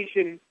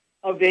location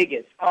of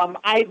Vegas.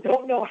 I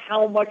don't know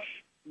how much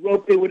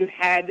rope they would have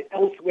had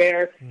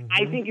elsewhere.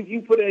 I think if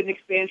you put an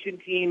expansion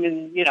team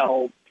in,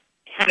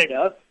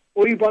 Canada,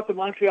 or you brought the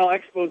Montreal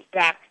Expos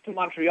back to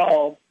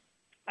Montreal,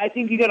 I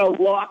think you got a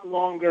lot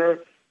longer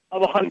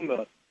of a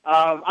honeymoon.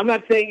 I'm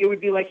not saying it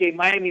would be like a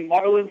Miami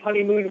Marlins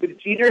honeymoon with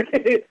Jeter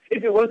if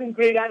it wasn't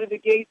great out of the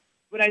gate,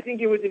 but I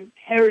think it was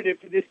imperative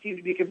for this team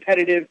to be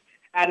competitive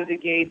out of the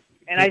gate.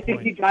 And I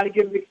think you got to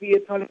give McPhee a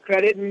ton of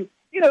credit. And,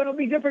 it'll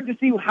be different to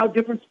see how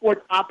different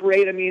sports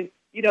operate. I mean,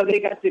 they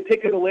got the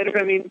pick of the litter.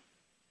 I mean,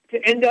 to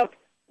end up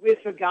with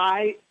a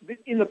guy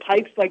in the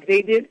pipes like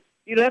they did,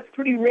 that's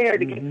pretty rare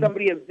to get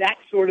somebody of that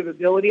sort of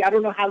ability. I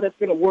don't know how that's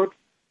going to work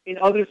in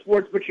other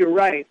sports, but you're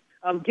right.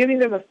 Giving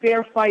them a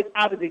fair fight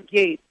out of the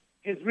gate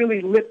has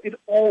really lifted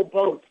all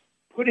boats,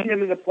 putting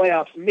them in the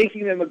playoffs,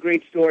 making them a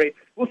great story.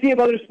 We'll see if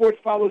other sports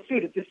follow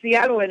suit. If the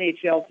Seattle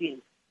NHL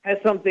team has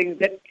something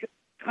that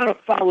kind of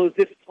follows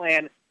this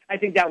plan, I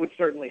think that would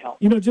certainly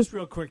help. Just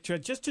real quick,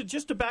 Chet, just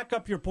to back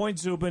up your point,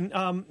 Zubin,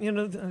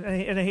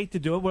 and I hate to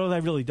do it. Well, I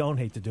really don't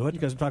hate to do it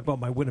because I'm talking about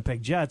my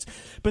Winnipeg Jets.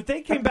 But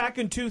they came back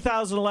in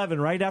 2011,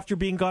 right, after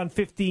being gone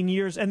 15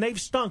 years, and they've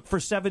stunk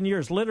for 7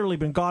 years, literally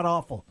been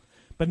god-awful.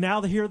 But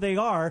now here they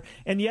are,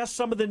 and yes,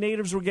 some of the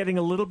natives were getting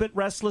a little bit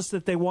restless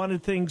that they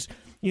wanted things,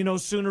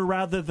 sooner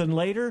rather than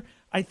later.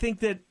 I think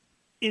that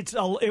it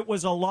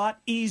was a lot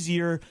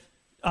easier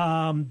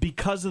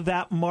because of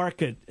that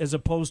market as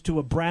opposed to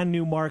a brand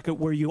new market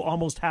where you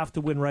almost have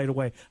to win right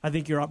away. I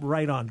think you're up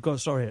right on. Go,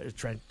 sorry,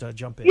 Trent,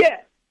 jump in. Yeah.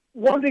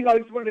 One thing I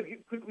just wanted to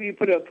quickly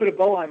put a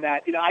bow on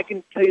that. I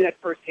can tell you that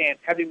firsthand.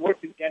 Having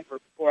worked in Denver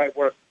before I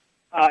worked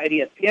at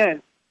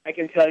ESPN, I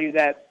can tell you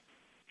that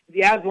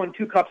the Avs won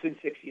 2 cups in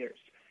 6 years.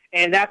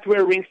 And that's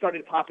where rings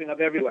started popping up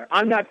everywhere.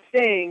 I'm not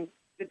saying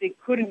that they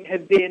couldn't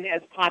have been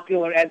as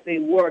popular as they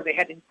were. They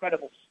had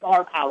incredible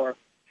star power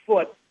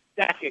Foote,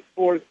 Sakic,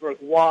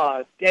 Forsberg,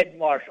 Waz,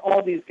 Deadmarsh,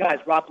 all these guys,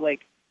 Rob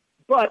Blake.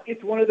 But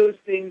it's one of those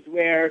things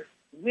where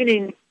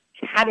winning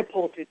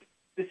catapulted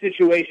the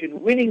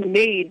situation. Winning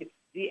made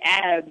the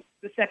Avs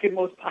the second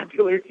most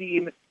popular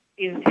team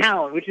in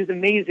town, which is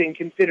amazing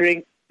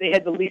considering they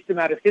had the least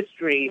amount of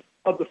history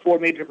of the four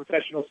major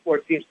professional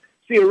sports teams.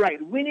 So you're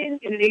right. Winning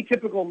in an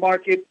atypical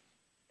market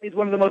is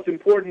one of the most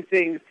important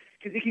things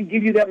because it can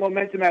give you that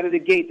momentum out of the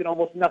gate that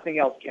almost nothing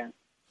else can.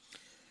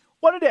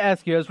 Wanted to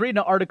ask you, I was reading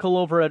an article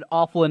over at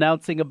Awful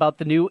announcing about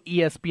the new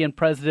ESPN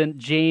president,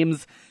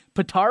 James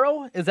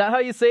Pitaro. Is that how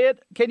you say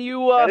it? Can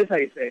you? That is how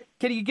you say it.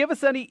 Can you give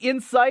us any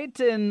insight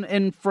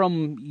and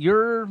from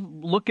your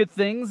look at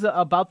things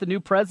about the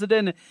new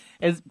president?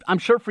 As I'm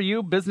sure for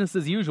you, business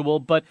as usual,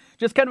 but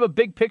just kind of a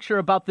big picture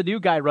about the new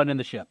guy running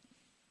the ship.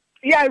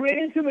 Yeah, I ran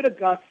into him at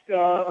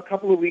Augusta a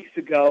couple of weeks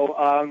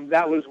ago.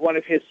 That was one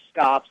of his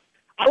stops.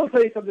 I will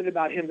tell you something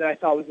about him that I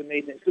thought was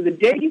amazing. So the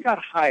day he got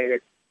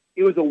hired,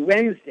 it was a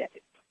Wednesday,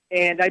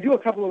 and I do a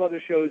couple of other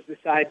shows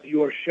besides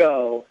your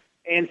show,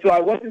 and so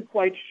I wasn't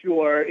quite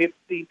sure if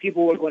the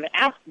people were going to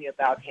ask me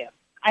about him.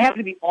 I happened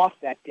to be off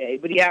that day,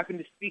 but he happened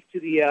to speak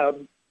to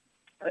the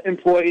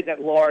employees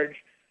at large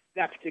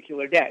that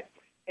particular day.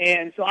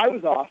 And so I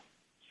was off,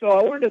 so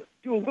I wanted to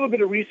do a little bit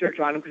of research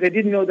on him because I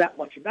didn't know that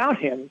much about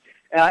him.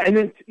 And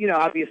then,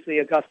 obviously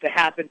Augusta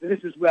happened, and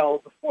this is well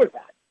before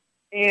that.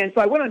 And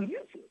so I went on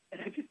YouTube, and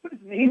I just put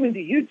his name into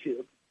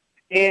YouTube,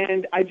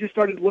 and I just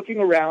started looking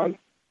around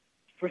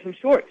for some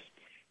stories.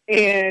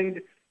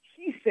 And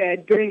he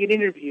said during an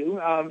interview,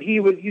 he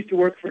used to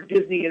work for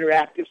Disney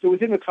Interactive, so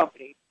within the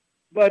company,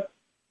 but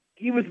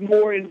he was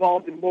more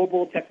involved in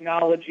mobile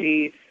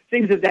technology,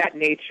 things of that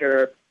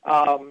nature,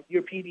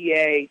 your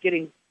PDA,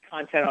 getting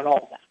content on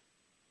all that.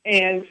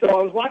 And so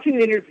I was watching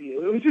the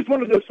interview. It was just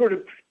one of those sort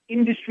of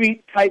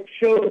industry-type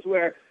shows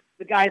where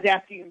the guy's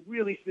asking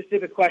really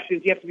specific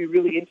questions. You have to be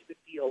really into the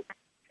field.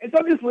 And so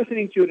I'm just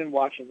listening to it and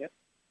watching it.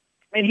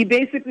 And he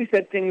basically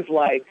said things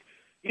like,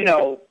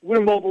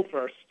 we're mobile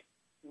first.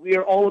 We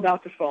are all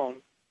about the phone.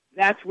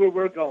 That's where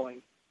we're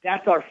going.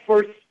 That's our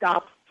first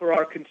stop for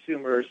our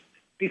consumers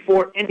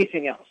before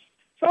anything else.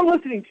 So I'm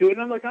listening to it,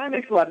 and I'm like, that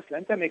makes a lot of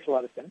sense. That makes a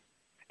lot of sense.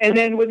 And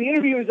then when the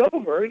interview is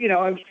over,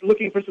 I was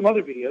looking for some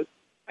other videos.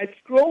 I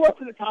scroll up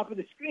to the top of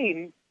the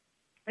screen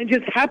and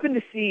just happened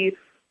to see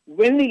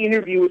when the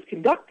interview was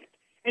conducted.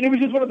 And it was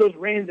just one of those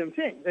random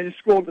things. I just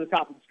scrolled to the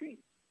top of the screen.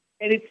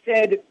 And it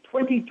said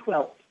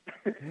 2012.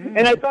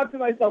 And I thought to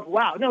myself,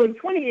 wow. No, in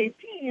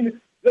 2018,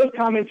 those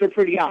comments are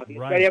pretty obvious,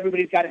 right?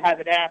 Everybody's got to have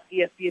an app.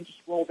 ESPN just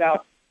rolled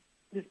out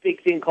this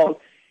big thing called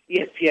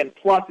ESPN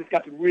Plus. It's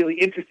got some really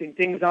interesting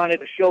things on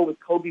it, a show with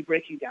Kobe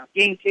breaking down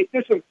game tape.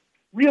 There's some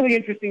really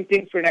interesting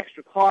things for an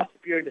extra cost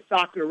if you're into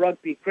soccer,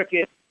 rugby,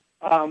 cricket,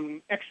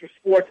 extra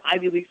sports,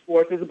 Ivy League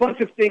sports. There's a bunch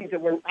of things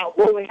that we're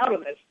rolling out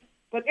on this.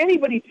 But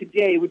anybody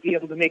today would be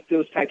able to make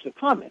those types of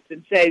comments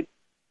and say,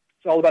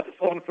 it's all about the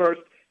phone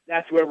first.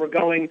 That's where we're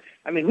going.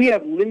 I mean, we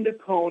have Linda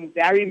Cohn,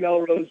 Barry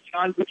Melrose,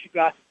 John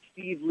Buccigross,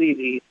 Steve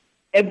Levy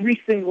every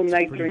single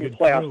night during the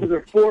playoffs. Those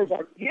are four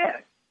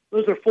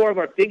of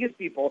our biggest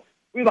people.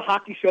 We have a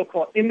hockey show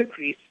called In the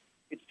Crease.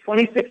 It's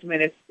 26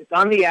 minutes. It's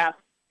on the app.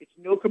 It's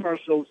no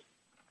commercials.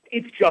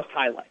 It's just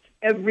highlights.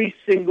 Every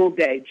single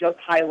day, just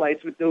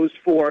highlights with those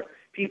four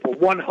people,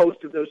 one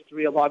host of those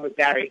three along with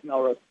Barry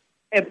Melrose,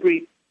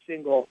 every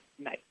single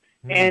night.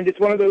 And it's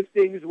one of those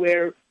things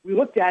where we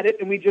looked at it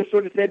and we just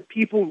sort of said,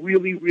 people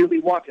really, really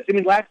want this. I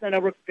mean, last night I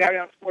worked with Barry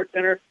on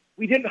SportsCenter.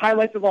 We did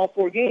highlights of all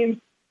four games,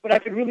 but I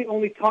could really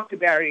only talk to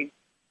Barry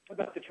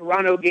about the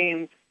Toronto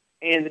game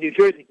and the New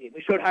Jersey game.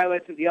 We showed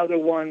highlights of the other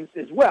ones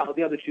as well,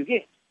 the other two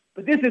games.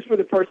 But this is for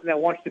the person that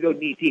wants to go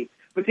knee deep.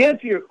 But to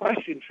answer your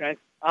question, Trent,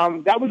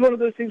 that was one of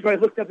those things where I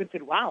looked up and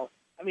said, wow,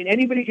 I mean,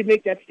 anybody could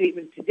make that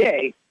statement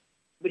today,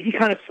 but he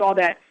kind of saw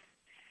that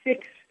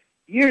 6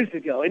 years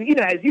ago. And,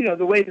 as you know,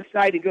 the way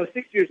society goes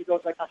 6 years ago,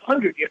 it's like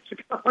 100 years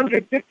ago,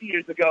 150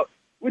 years ago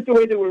with the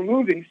way that we're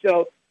moving.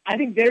 So I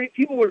think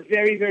people were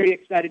very, very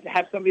excited to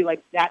have somebody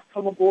like that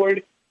come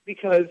aboard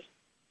because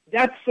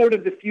that's sort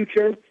of the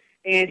future,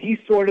 and he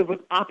sort of was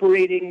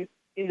operating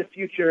in the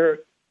future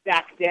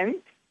back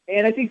then.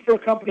 And I think for a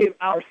company of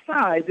our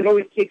size, it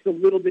always takes a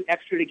little bit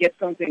extra to get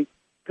something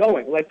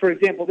going. Like, for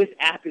example, this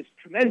app is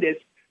tremendous,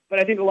 but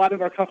I think a lot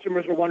of our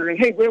customers were wondering,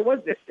 hey, where was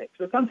this thing?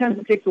 So sometimes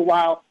it takes a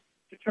while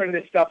to turn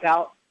this stuff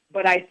out.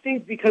 But I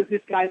think because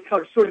this guy's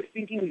sort of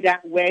thinking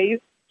that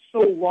way so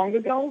long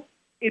ago,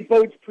 it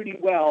bodes pretty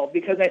well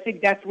because I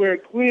think that's where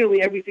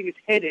clearly everything is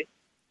headed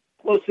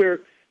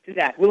closer to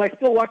that. Will I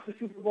still watch the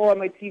Super Bowl on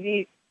my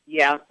TV?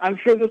 Yeah. I'm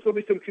sure there's will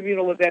be some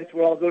communal events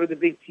where I'll go to the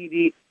big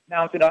TV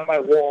mounted on my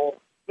wall.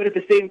 But at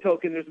the same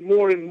token, there's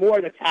more and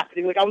more that's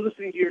happening. Like I was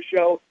listening to your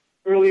show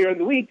earlier in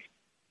the week.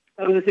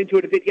 I was listening to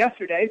it a bit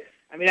yesterday.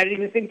 I mean, I didn't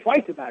even think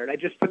twice about it. I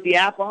just put the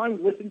app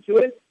on, listened to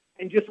it,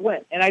 and just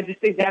went. And I just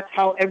think that's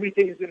how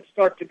everything is going to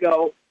start to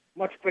go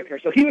much quicker.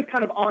 So he was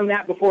kind of on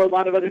that before a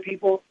lot of other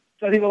people.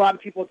 So I think a lot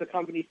of people at the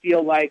company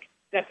feel like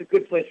that's a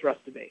good place for us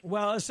to be.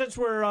 Well, since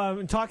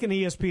we're talking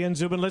ESPN,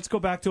 Zubin, let's go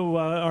back to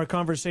our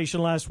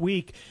conversation last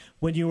week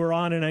when you were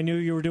on, and I knew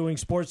you were doing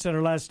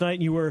SportsCenter last night,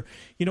 and you were,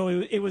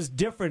 it was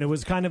different. It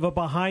was kind of a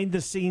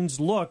behind-the-scenes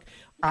look.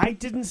 I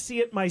didn't see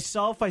it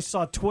myself. I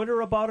saw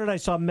Twitter about it. I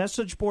saw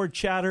message board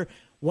chatter.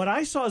 What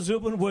I saw,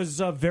 Zubin, was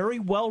very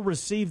well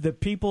received, that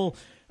people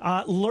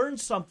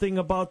learned something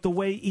about the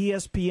way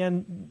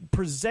ESPN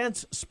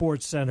presents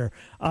SportsCenter.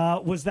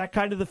 Was that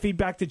kind of the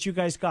feedback that you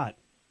guys got?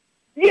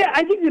 Yeah,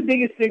 I think the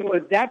biggest thing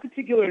was that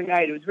particular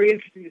night, it was very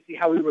interesting to see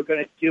how we were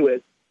going to do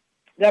it.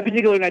 That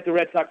particular night, the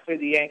Red Sox played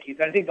the Yankees.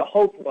 I think the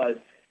hope was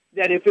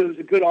that if it was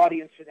a good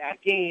audience for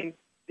that game,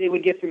 they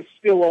would get some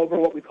spillover,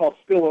 what we call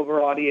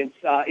spillover audience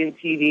in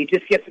TV,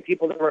 just get some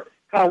people that were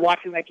kind of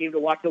watching that game to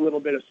watch a little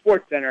bit of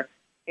SportsCenter.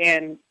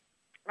 And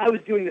I was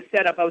doing the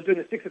setup. I was doing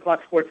the 6 o'clock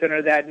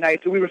SportsCenter that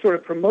night, so we were sort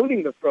of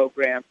promoting the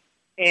program.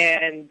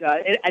 And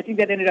I think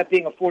that ended up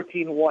being a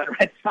 14-1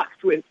 Red Sox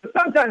win. So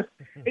sometimes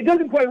it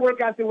doesn't quite work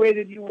out the way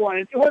that you want.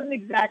 It wasn't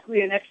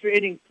exactly an extra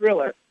inning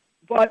thriller,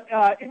 but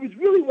it was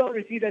really well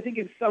received, I think,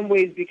 in some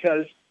ways,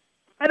 because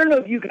I don't know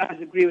if you guys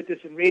agree with this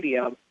in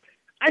radio.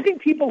 I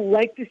think people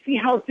like to see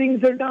how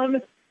things are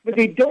done, but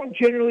they don't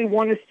generally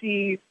want to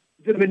see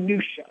the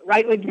minutia,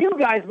 right? Like, you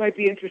guys might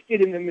be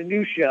interested in the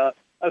minutia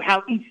of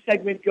how each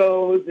segment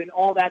goes and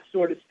all that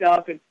sort of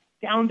stuff, and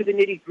down to the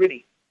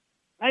nitty-gritty.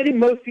 I think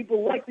most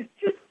people like to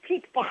just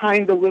peek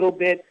behind a little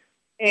bit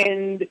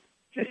and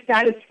just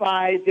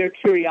satisfy their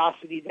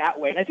curiosity that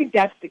way. And I think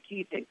that's the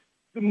key thing.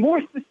 The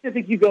more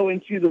specific you go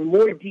into, the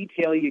more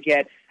detail you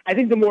get, I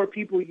think the more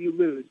people you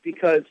lose,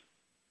 because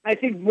I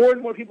think more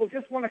and more people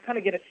just want to kind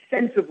of get a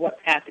sense of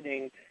what's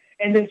happening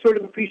and then sort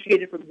of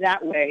appreciate it from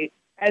that way,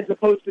 as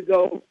opposed to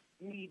go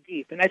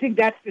knee-deep. And I think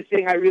that's the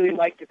thing I really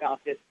liked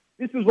about this.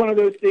 This was one of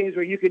those things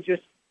where you could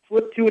just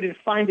flip to it and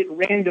find it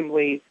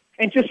randomly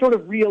and just sort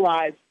of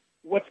realize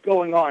what's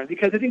going on.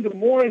 Because I think the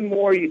more and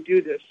more you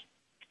do this,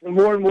 the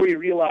more and more you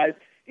realize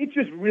it's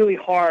just really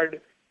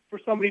hard for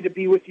somebody to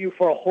be with you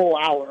for a whole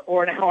hour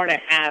or an hour and a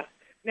half.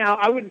 Now,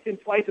 I wouldn't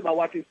think twice about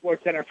watching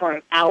SportsCenter for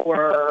an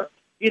hour,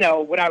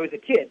 when I was a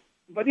kid.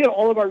 But,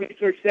 all of our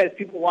research says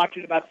people watch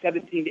it about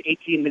 17 to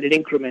 18-minute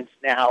increments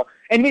now,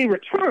 and may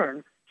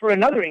return for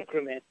another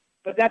increment.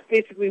 But that's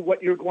basically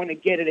what you're going to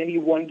get at any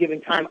one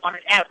given time on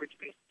an average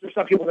basis. There's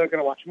some people that are going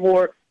to watch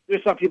more.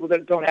 There's some people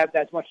that don't have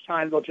that much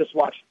time. They'll just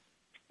watch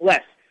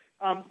less.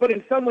 But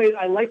in some ways,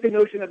 I like the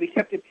notion that we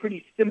kept it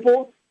pretty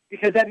simple,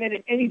 because that meant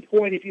at any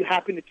point, if you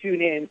happen to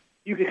tune in,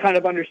 you could kind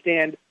of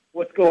understand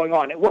what's going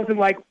on. It wasn't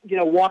like,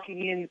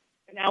 walking in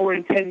an hour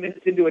and 10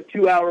 minutes into a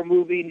 2-hour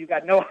movie and you've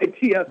got no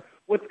idea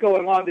what's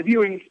going on. The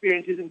viewing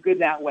experience isn't good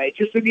that way.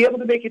 Just to be able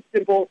to make it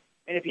simple,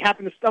 and if you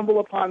happen to stumble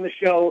upon the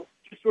show,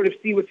 just sort of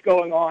see what's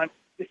going on.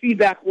 The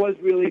feedback was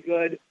really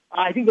good.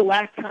 I think the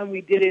last time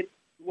we did it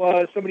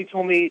was, somebody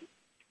told me,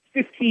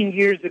 15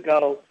 years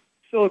ago.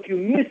 So if you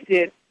missed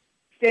it,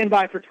 stand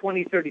by for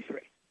 2033.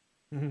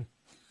 Mm-hmm.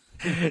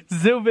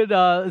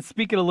 Zubin,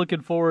 speaking of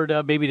looking forward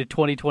maybe to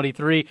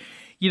 2023,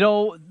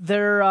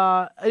 there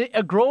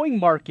a growing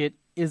market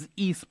is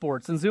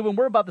esports. And Zubin,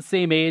 we're about the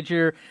same age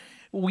here.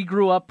 We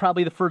grew up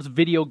probably the first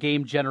video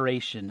game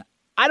generation.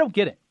 I don't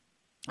get it.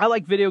 I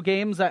like video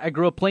games. I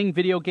grew up playing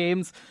video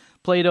games,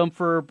 played them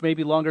for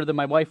maybe longer than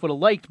my wife would have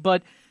liked.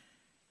 But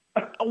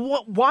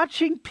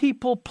watching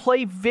people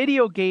play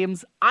video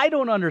games, I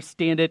don't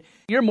understand it.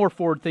 You're more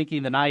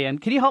forward-thinking than I am.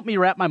 Can you help me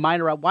wrap my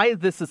mind around why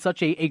this is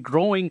such a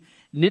growing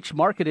niche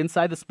market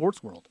inside the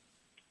sports world?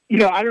 I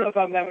don't know if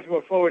I'm that much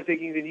more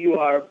forward-thinking than you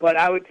are, but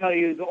I would tell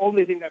you the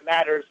only thing that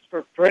matters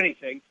for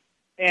anything,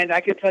 and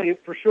I can tell you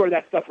for sure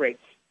that stuff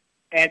rates,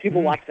 and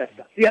people watch that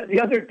stuff.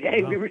 The other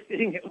day we were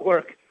sitting at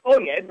work. Oh,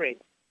 yeah, it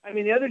rates. I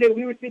mean, the other day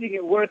we were sitting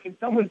at work, and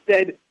someone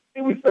said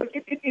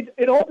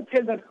it all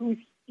depends on whose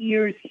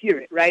ears hear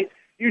it, right?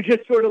 You're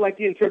just sort of like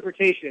the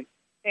interpretation.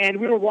 And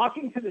we were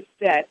walking to the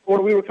set,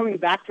 or we were coming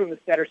back from the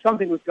set, or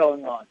something was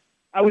going on.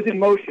 I was in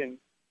motion,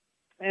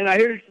 and I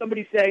heard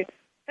somebody say,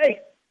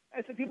 "Hey,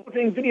 I said people are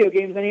playing video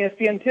games on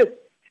ESPN too."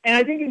 And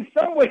I think in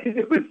some ways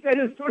it was said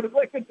as sort of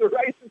like a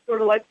derisive,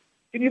 sort of like,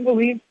 can you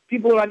believe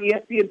people are on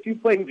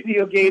ESPN2 playing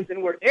video games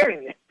and we're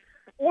airing it?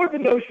 Or the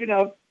notion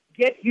of,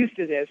 get used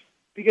to this,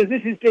 because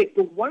this is big.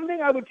 The one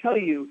thing I would tell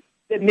you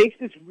that makes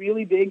this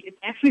really big, it's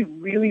actually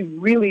really,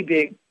 really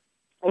big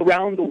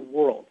around the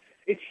world.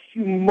 It's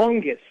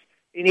humongous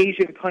in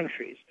Asian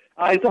countries.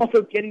 It's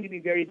also getting to be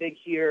very big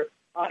here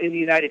in the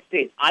United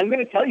States. I'm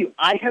going to tell you,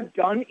 I have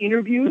done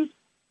interviews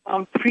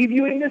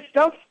previewing this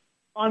stuff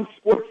on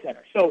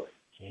SportsCenter. So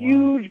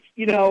huge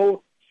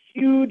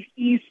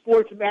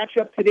esports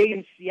matchup today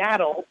in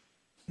Seattle.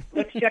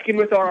 Let's check in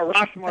with our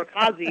Arash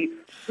Markazi,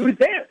 who's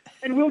there,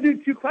 and we'll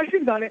do 2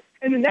 questions on it.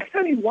 And the next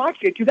time you watch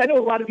it, because I know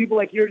a lot of people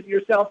like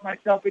yourself,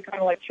 myself, we kind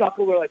of like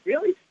chuckle. We're like,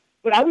 really?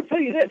 But I would tell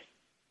you this: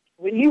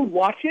 when you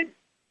watch it,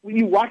 when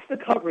you watch the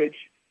coverage,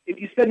 if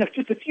you spend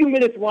just a few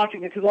minutes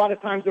watching it, because a lot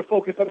of times they're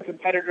focused on the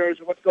competitors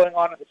and what's going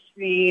on the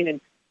screen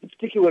and the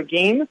particular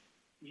game,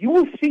 you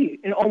will see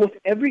in almost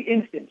every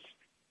instance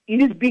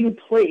it is being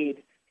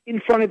played in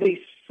front of a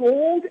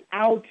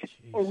sold-out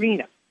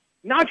arena.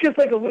 Not just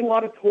like a little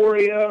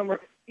auditorium.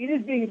 It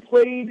is being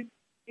played,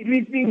 it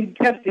is being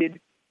tested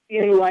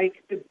in,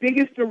 like, the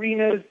biggest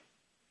arenas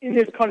in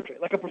this country.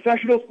 Like a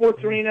professional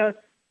sports arena,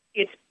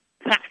 it's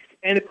packed.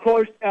 And, of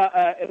course,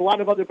 at a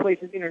lot of other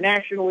places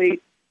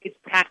internationally, it's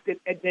packed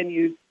at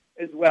venues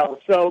as well.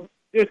 So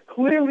there's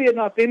clearly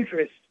enough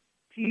interest,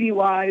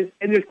 TV-wise,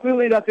 and there's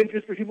clearly enough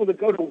interest for people to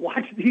go to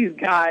watch these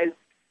guys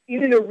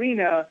in an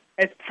arena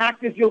as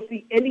packed as you'll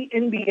see any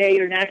NBA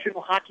or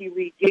National Hockey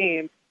League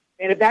game.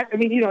 And if that, I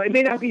mean, it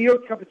may not be your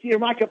cup of tea or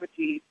my cup of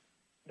tea,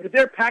 but if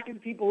they're packing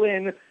people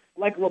in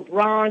like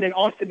LeBron and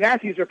Austin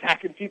Matthews are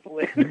packing people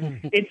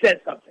in, it says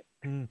something.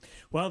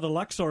 Well, the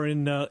Luxor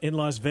in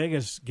Las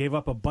Vegas gave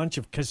up a bunch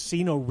of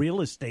casino real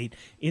estate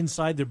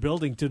inside their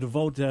building to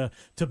devote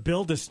to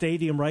build a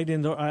stadium right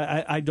in there.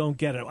 I don't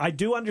get it. I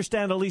do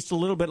understand at least a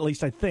little bit, at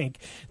least I think,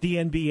 the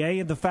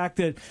NBA and the fact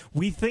that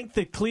we think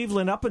that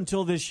Cleveland up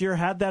until this year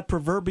had that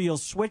proverbial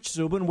switch,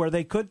 Zubin, where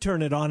they could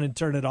turn it on and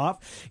turn it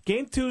off.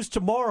 Game 2's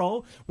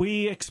tomorrow.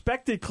 We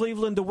expected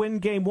Cleveland to win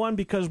Game 1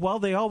 because, well,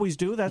 they always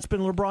do. That's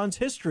been LeBron's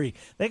history.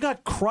 They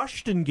got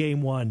crushed in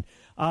Game 1.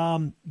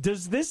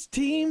 Does this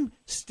team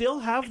still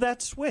have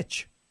that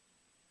switch?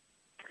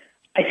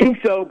 I think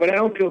so, but I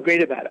don't feel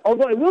great about it.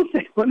 Although I will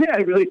say, one thing I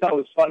really thought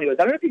was funny was,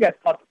 I don't know if you guys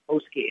caught the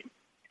postgame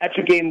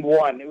after Game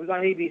 1. It was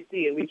on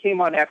ABC, and we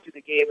came on after the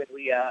game, and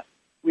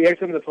we aired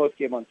some of the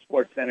postgame on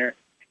SportsCenter.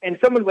 And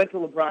someone went to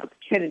LeBron,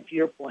 Ken, and to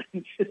your point,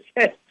 and just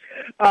said,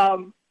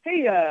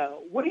 hey,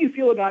 what do you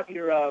feel about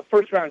your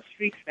first-round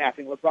streak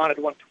snapping? LeBron had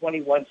won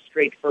 21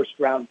 straight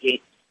first-round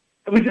games.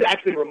 It was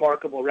actually a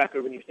remarkable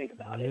record when you think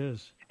about it. It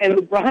is. And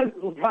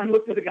LeBron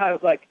looked at the guy and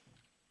was like,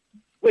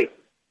 wait,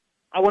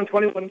 I won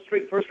 21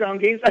 straight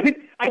first-round games? I think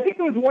it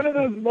was one of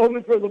those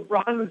moments where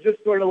LeBron was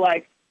just sort of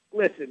like,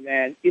 listen,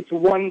 man, it's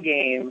one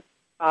game.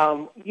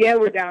 Yeah,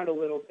 we're down a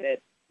little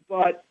bit.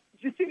 But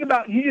just think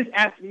about, you just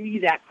asked me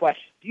that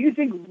question. Do you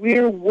think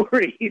we're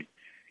worried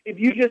if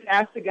you just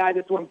asked a guy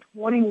that's won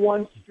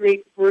 21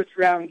 straight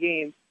first-round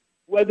games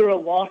whether a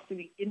loss to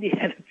the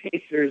Indiana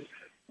Pacers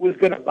was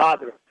going to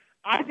bother him?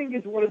 I think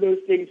it's one of those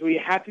things where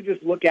you have to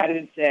just look at it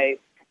and say,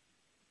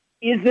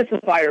 is this a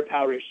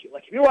firepower issue?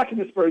 Like, if you're watching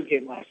the Spurs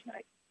game last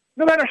night,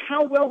 no matter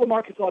how well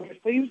LaMarcus Aldridge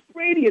played, he was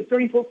great. He had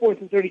 34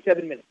 points in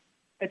 37 minutes.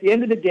 At the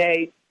end of the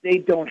day, they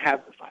don't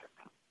have the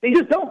firepower. They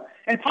just don't.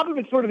 And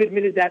Popovich sort of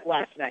admitted that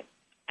last night.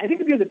 I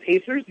think if you're the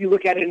Pacers, you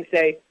look at it and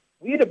say,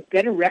 we had a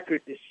better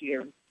record this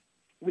year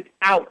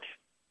without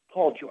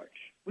Paul George.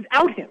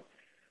 Without him.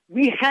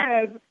 We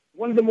have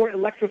one of the more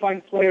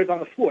electrifying players on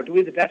the floor. Do we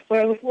have the best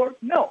player on the floor?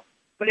 No.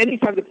 But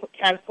anytime the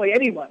Cavs play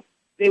anyone,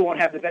 they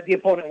won't have the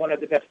opponent won't have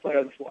the best player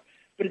on the floor.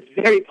 But it's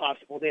very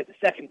possible they have the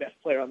second best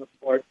player on the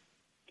floor,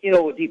 in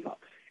Oladipo.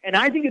 And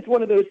I think it's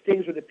one of those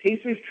things where the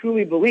Pacers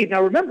truly believe.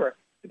 Now remember,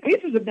 the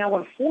Pacers have now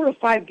won 4 of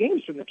 5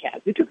 games from the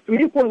Cavs. They took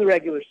 3 or 4 in the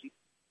regular season,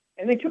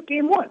 and they took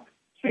Game 1.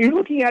 So you're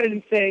looking at it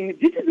and saying,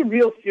 this is a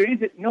real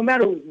series that no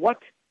matter what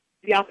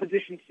the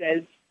opposition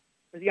says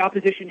or the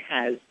opposition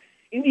has,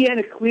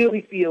 Indiana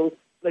clearly feels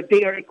like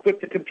they are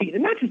equipped to compete.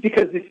 And not just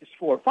because this is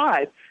 4 or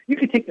 5. You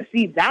could take the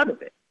seeds out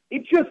of it.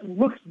 It just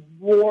looks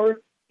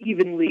more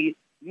evenly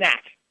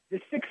matched.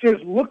 The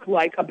Sixers look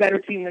like a better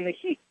team than the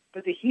Heat,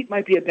 but the Heat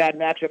might be a bad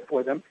matchup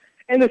for them.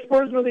 And the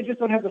Spurs know they just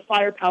don't have the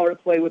firepower to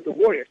play with the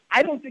Warriors.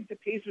 I don't think the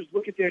Pacers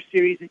look at their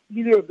series in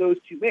either of those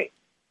two ways.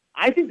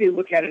 I think they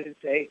look at it and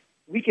say,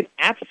 we can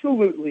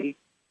absolutely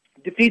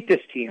defeat this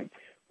team.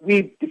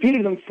 We've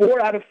defeated them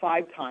 4 out of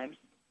 5 times.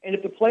 And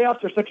if the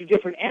playoffs are such a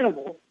different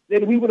animal,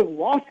 then we would have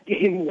lost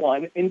Game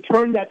 1 and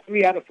turned that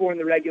 3 out of 4 in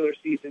the regular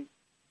season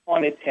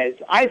on its head.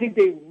 So I think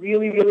they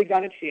really, really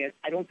got a chance.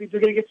 I don't think they're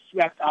going to get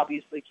swept,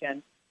 obviously,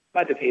 Ken,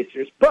 by the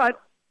Pacers.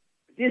 But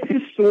this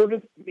is sort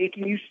of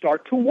making you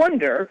start to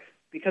wonder,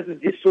 because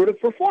of this sort of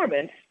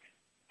performance,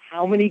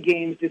 how many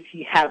games does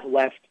he have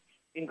left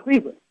in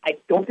Cleveland? I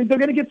don't think they're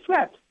going to get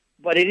swept,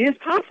 but it is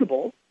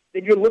possible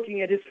that you're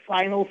looking at his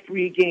final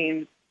 3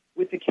 games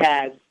with the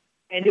Cavs,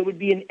 and it would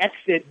be an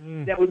exit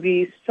that would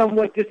be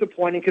somewhat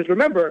disappointing. Because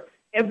remember,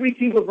 every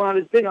team LeBron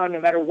has been on, no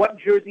matter what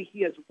jersey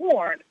he has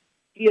worn,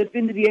 he has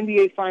been to the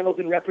NBA Finals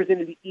and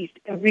represented the East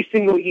every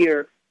single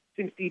year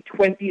since the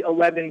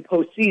 2011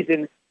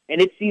 postseason.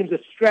 And it seems a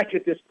stretch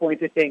at this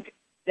point to think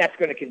that's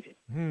going to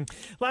continue.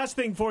 Last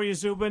thing for you,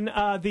 Zubin.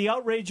 The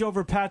outrage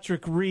over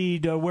Patrick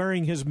Reed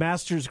wearing his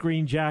Masters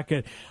green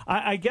jacket.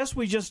 I guess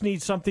we just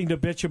need something to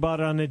bitch about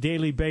on a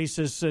daily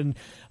basis, and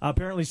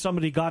apparently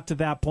somebody got to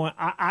that point.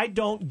 I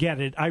don't get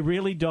it. I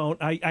really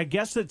don't. I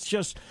guess it's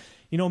just,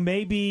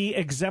 maybe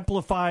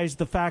exemplifies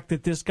the fact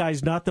that this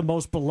guy's not the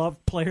most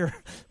beloved player,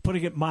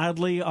 putting it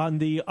mildly, on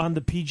the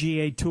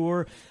PGA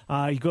Tour.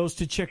 He goes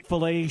to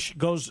Chick-fil-A,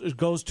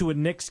 goes to a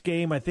Knicks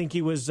game. I think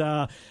he was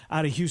at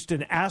a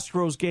Houston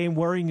Astros game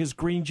wearing his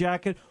green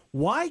jacket.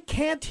 Why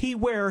can't he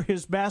wear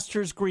his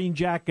Masters green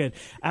jacket?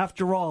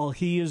 After all,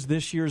 he is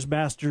this year's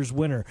Masters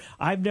winner.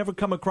 I've never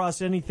come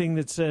across anything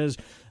that says,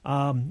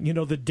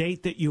 the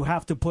date that you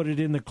have to put it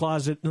in the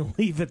closet and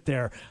leave it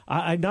there.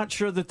 I'm not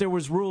sure that there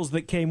was rules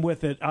that came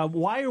with it.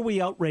 Why are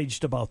we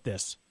outraged about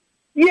this?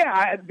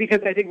 Yeah, because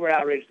I think we're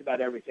outraged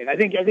about everything. I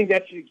think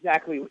that's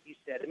exactly what you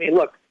said. I mean,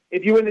 look,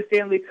 if you win the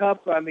Stanley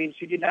Cup, I mean,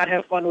 should you not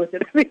have fun with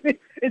it? I mean,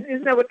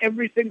 isn't that what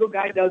every single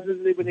guy does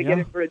when they get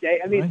it for a day?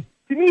 I mean,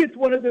 to me, it's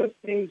one of those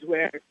things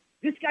where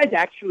this guy's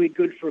actually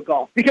good for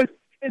golf. Because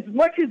as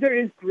much as there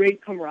is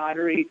great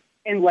camaraderie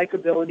and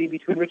likability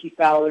between Ricky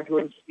Fowler,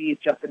 Jordan Spieth,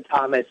 Justin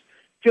Thomas,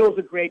 Phil's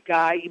a great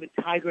guy. Even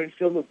Tiger and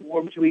Phil have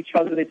warmed to each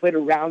other. They played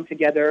around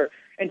together.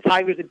 And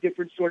Tiger's a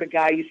different sort of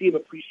guy. You see him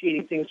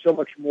appreciating things so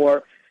much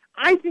more.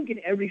 I think in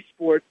every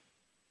sport,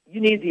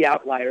 you need the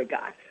outlier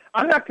guy.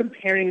 I'm not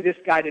comparing this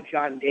guy to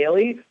John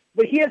Daly,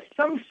 but he has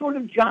some sort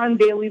of John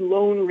Daly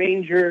Lone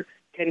Ranger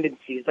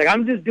tendencies. Like,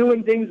 I'm just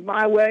doing things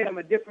my way. I'm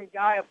a different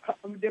guy. I'm cut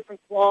from a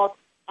different cloth.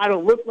 I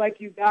don't look like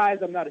you guys.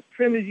 I'm not as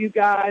trim as you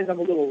guys. I'm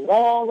a little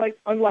raw,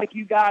 unlike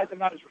you guys. I'm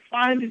not as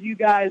refined as you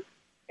guys.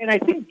 And I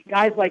think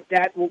guys like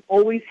that will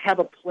always have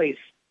a place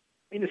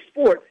in a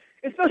sport,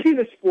 especially in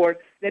a sport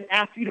that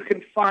asks you to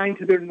confine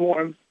to their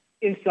norms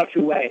in such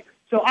a way.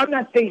 So I'm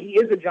not saying he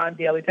is a John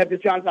Daly type,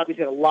 because John's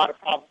obviously had a lot of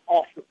problems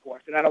off the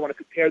course, and I don't want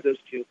to compare those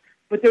two.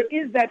 But there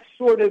is that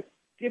sort of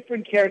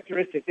different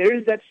characteristic. There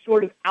is that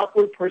sort of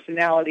outward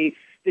personality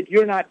that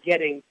you're not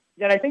getting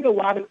that I think a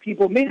lot of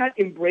people may not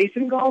embrace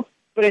in golf,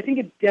 but I think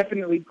it's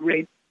definitely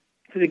great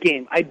for the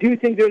game. I do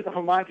think there's a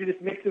homogenous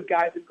mix of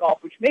guys in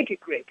golf which make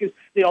it great, because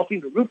they all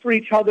seem to root for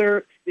each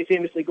other. They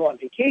famously go on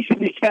vacation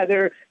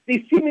together.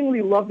 They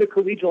seemingly love the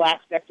collegial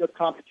aspect of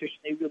competition.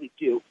 They really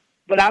do.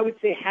 But I would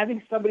say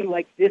having somebody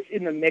like this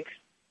in the mix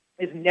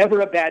is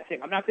never a bad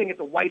thing. I'm not saying it's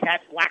a white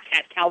hat, black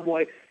hat,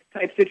 cowboy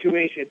type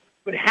situation,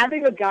 but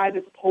having a guy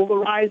that's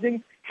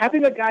polarizing,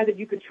 having a guy that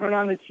you could turn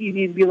on the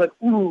TV and be like,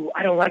 ooh,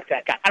 I don't like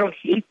that guy. I don't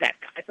hate that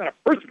guy. It's not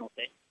a personal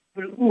thing,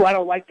 but ooh, I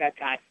don't like that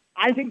guy.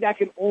 I think that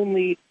can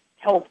only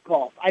help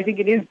golf. I think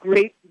it is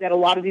great that a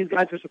lot of these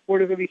guys are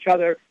supportive of each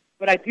other,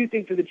 but I do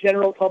think for the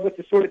general public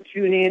to sort of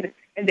tune in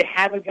and to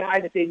have a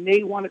guy that they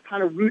may want to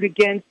kind of root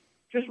against,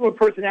 just from a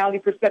personality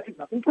perspective,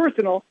 nothing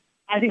personal,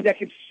 I think that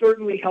could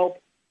certainly help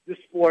the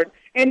sport.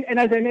 And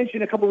as I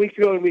mentioned a couple of weeks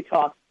ago when we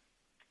talked,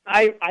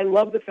 I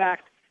love the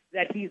fact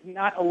that he's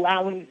not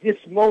allowing this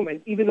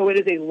moment, even though it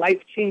is a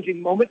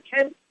life-changing moment,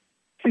 Ken,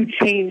 to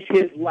change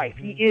his life.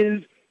 He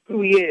is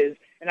who he is,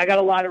 and I got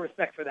a lot of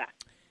respect for that.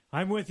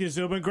 I'm with you,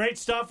 Zubin. Great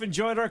stuff.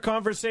 Enjoyed our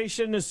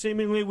conversation, as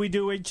seemingly we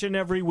do each and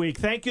every week.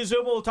 Thank you,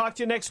 Zubin. We'll talk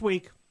to you next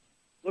week.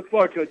 Look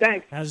forward to it.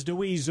 Thanks. As do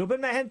we.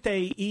 Zubin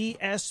Mehenti,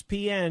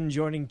 ESPN,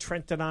 joining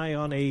Trent and I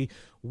on a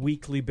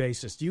weekly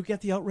basis. Do you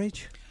get the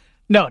outrage?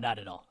 No, not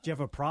at all. Do you have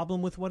a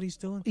problem with what he's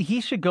doing?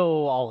 He should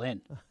go all in.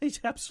 He's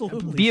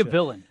absolutely Be should. a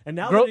villain. And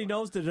now that he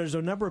knows that there's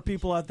a number of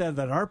people out there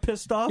that are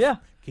pissed off,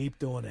 keep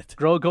doing it.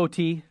 Grow a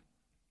goatee.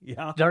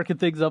 Yeah. Darken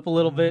things up a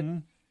little bit.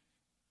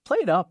 Play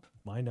it up.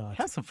 Why not?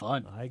 Have some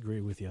fun. I agree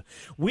with you.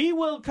 We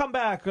will come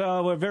back.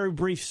 A very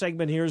brief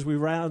segment here as we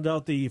round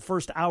out the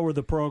first hour of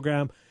the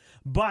program.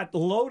 But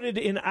loaded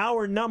in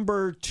hour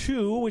number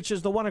 2, which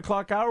is the 1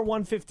 o'clock hour,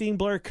 1:15,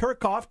 Blair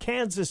Kirchhoff,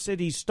 Kansas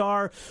City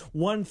Star.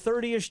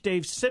 1:30ish,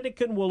 Dave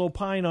Sinekin will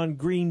opine on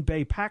Green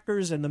Bay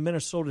Packers and the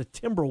Minnesota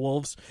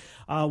Timberwolves.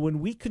 When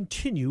we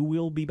continue,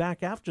 we'll be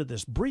back after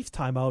this brief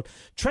timeout.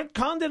 Trent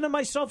Condon and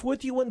myself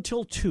with you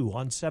until 2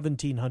 on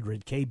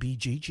 1700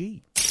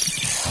 KBGG.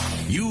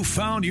 You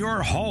found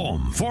your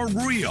home for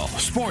real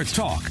sports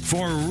talk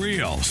for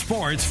real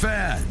sports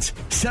fans.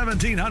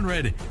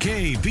 1700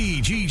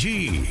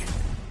 KBGG.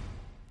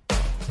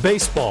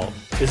 Baseball.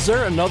 Is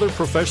there another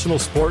professional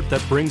sport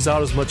that brings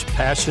out as much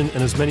passion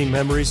and as many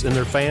memories in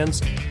their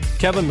fans?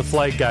 Kevin the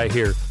Flag Guy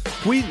here.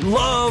 We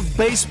love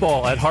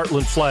baseball at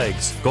Heartland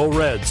Flags. Go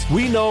Reds.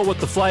 We know what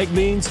the flag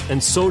means,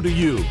 and so do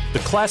you. The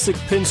classic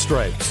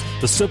pinstripes,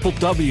 the simple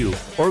W,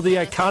 or the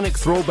iconic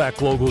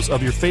throwback logos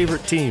of your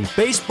favorite team.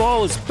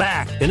 Baseball is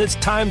back, and it's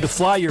time to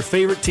fly your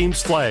favorite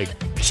team's flag.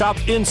 Shop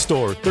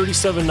in-store,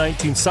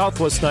 3719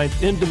 Southwest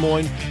 9th in Des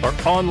Moines, or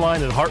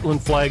online at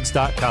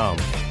heartlandflags.com.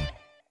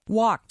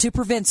 Walk to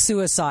prevent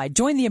suicide.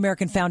 Join the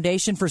American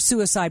Foundation for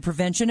Suicide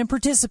Prevention and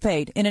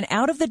participate in an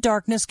Out of the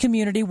Darkness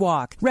community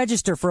walk.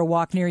 Register for a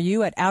walk near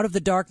you at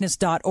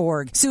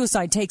outofthedarkness.org.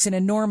 Suicide takes an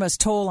enormous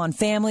toll on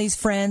families,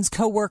 friends,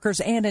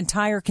 co-workers, and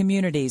entire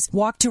communities.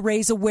 Walk to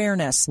raise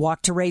awareness.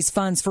 Walk to raise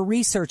funds for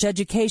research,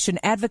 education,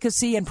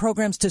 advocacy, and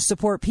programs to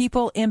support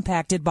people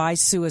impacted by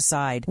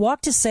suicide. Walk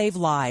to save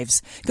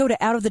lives. Go to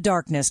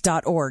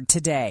outofthedarkness.org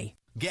today.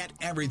 Get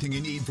everything you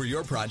need for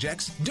your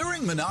projects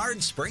during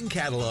Menards Spring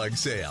Catalog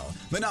Sale.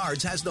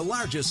 Menards has the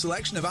largest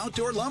selection of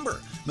outdoor lumber.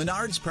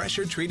 Menards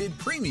pressure-treated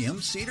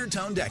premium cedar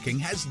tone decking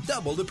has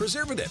double the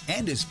preservative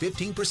and is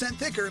 15%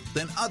 thicker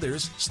than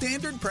others'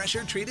 standard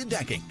pressure-treated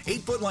decking.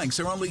 8-foot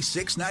lengths are only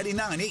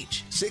 $6.99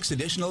 each. 6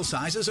 additional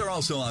sizes are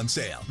also on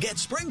sale. Get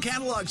Spring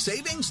Catalog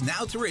savings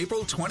now through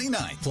April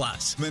 29th.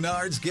 Plus,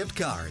 Menards gift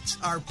cards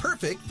are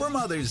perfect for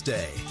Mother's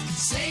Day.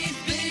 Save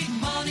big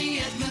money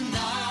at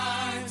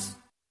Menards.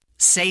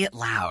 Say it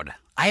loud.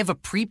 I have a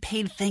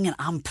prepaid thing and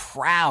I'm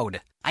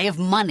proud. I have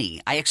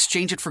money. I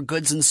exchange it for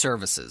goods and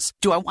services.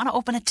 Do I want to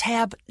open a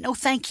tab? No,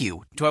 thank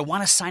you. Do I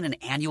want to sign an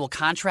annual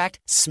contract?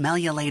 Smell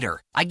you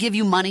later. I give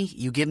you money,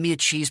 you give me a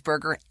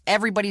cheeseburger.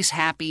 Everybody's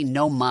happy,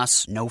 no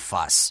muss, no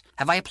fuss.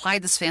 Have I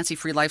applied this fancy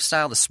free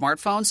lifestyle to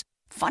smartphones?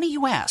 Funny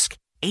you ask.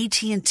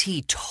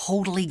 AT&T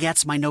totally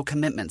gets my no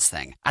commitments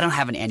thing. I don't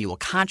have an annual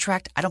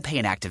contract. I don't pay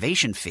an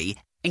activation fee.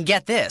 And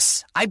get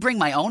this, I bring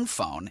my own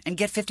phone and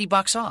get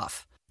 $50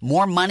 off.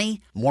 More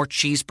money, more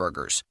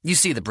cheeseburgers. You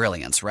see the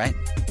brilliance, right?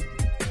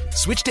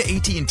 Switch to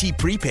AT&T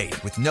Prepaid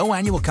with no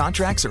annual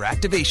contracts or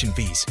activation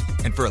fees.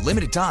 And for a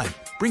limited time,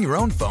 bring your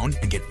own phone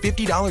and get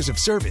 $50 of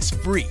service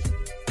free.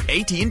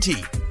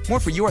 AT&T. More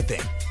for your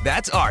thing.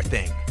 That's our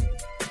thing.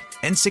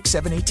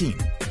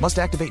 N6718. Must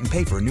activate and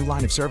pay for a new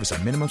line of service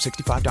on minimum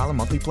 $65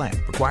 monthly plan.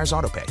 Requires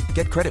autopay.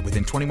 Get credit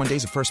within 21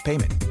 days of first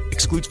payment.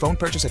 Excludes phone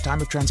purchase at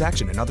time of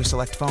transaction and other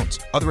select phones.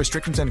 Other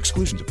restrictions and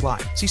exclusions apply.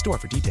 See store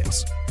for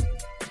details.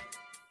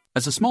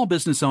 As a small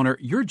business owner,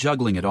 you're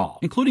juggling it all,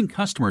 including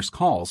customers'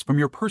 calls from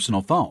your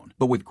personal phone.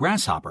 But with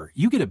Grasshopper,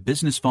 you get a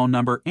business phone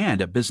number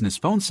and a business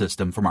phone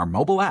system from our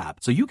mobile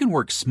app, so you can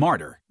work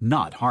smarter,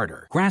 not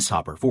harder.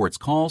 Grasshopper forwards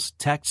calls,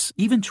 texts,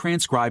 even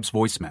transcribes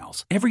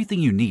voicemails.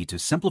 Everything you need to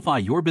simplify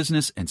your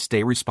business and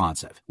stay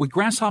responsive. With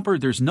Grasshopper,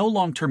 there's no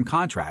long-term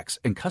contracts,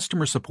 and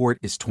customer support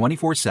is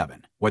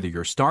 24/7. Whether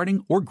you're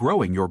starting or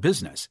growing your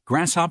business,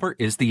 Grasshopper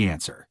is the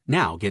answer.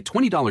 Now get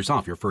 $20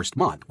 off your first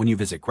month when you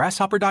visit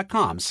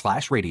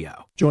grasshopper.com/radio.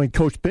 Join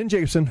Coach Ben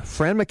Jacobson,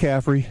 Fran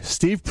McCaffrey,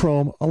 Steve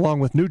Prohm, along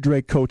with new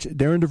Drake coach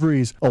Darren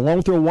DeVries, along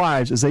with their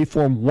wives as they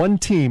form one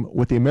team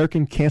with the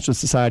American Cancer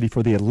Society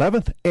for the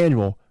 11th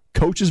annual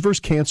Coaches vs.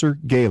 Cancer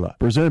Gala,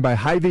 presented by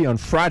Hy-Vee on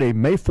Friday,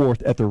 May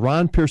 4th at the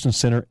Ron Pearson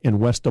Center in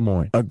West Des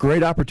Moines. A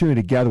great opportunity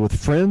to gather with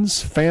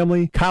friends,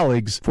 family,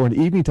 colleagues for an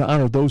evening to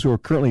honor those who are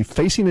currently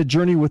facing a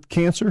journey with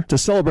cancer, to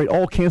celebrate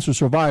all cancer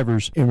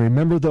survivors, and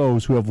remember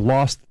those who have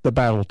lost the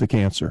battle to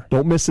cancer.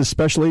 Don't miss this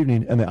special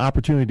evening and the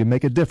opportunity to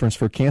make a difference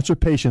for cancer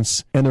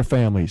patients and their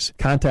families.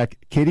 Contact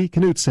Katie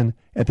Knutson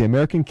at the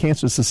American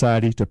Cancer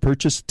Society to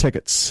purchase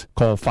tickets.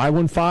 Call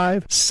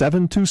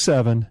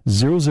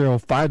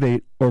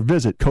 515-727-0058 or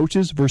visit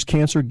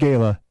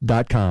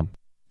coachesvscancergala.com.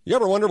 You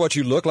ever wonder what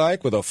you look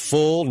like with a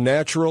full,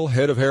 natural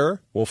head of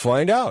hair? We'll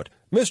find out.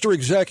 Mr.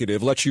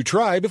 Executive lets you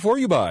try before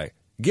you buy.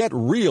 Get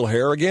real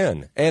hair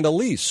again and a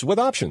lease with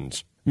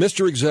options.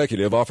 Mr.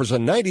 Executive offers a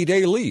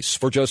 90-day lease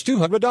for just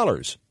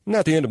 $200. And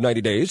at the end of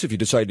 90 days, if you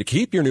decide to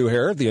keep your new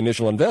hair, the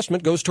initial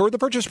investment goes toward the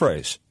purchase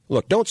price.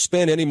 Look, don't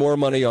spend any more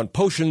money on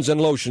potions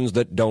and lotions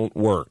that don't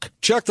work.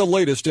 Check the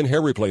latest in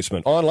hair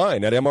replacement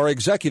online at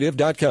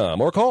mrexecutive.com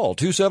or call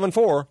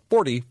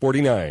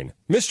 274-4049.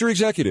 Mr.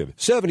 Executive,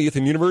 70th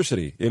and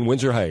University in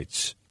Windsor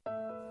Heights.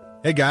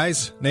 Hey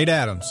guys, Nate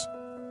Adams.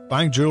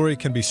 Buying jewelry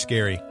can be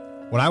scary.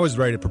 When I was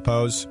ready to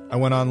propose, I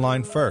went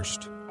online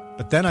first.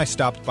 But then I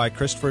stopped by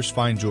Christopher's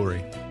Fine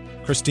Jewelry.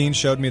 Christine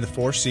showed me the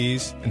 4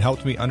 C's and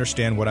helped me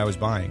understand what I was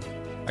buying.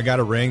 I got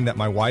a ring that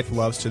my wife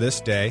loves to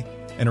this day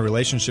and a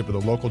relationship with a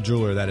local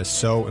jeweler that is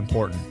so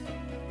important.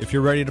 If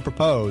you're ready to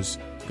propose,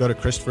 go to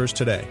Christopher's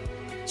today.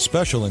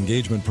 Special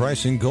engagement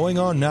pricing going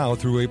on now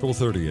through April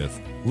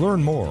 30th.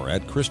 Learn more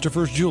at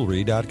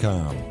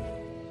Christopher'sJewelry.com.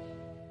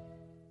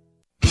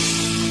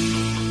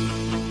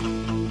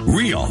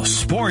 Real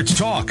sports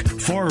talk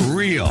for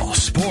real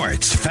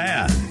sports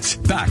fans.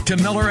 Back to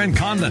Miller and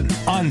Condon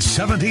on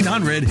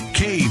 1700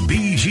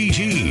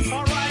 KBGG.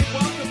 All right,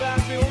 welcome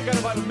back. We've got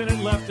about a minute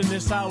left in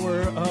this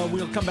hour.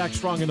 We'll come back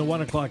strong in the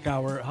 1 o'clock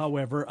hour,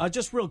 however.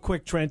 Just real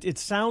quick, Trent, it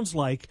sounds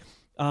like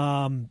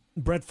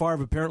Brett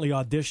Favre apparently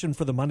auditioned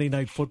for the Monday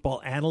Night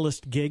Football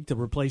analyst gig to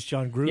replace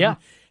John Gruden, Yeah.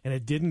 and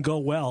it didn't go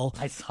well.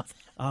 I saw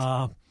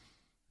that.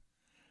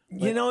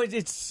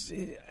 It's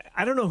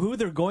I don't know who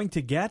they're going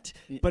to get,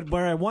 but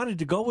where I wanted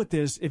to go with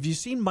this, if you've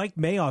seen Mike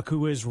Mayock,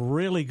 who is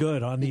really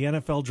good on the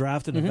NFL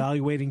draft and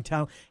evaluating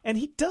talent, and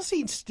he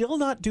still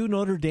not do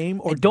Notre Dame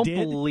or I don't did?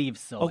 believe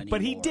so anymore.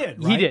 But he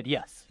did, right? He did,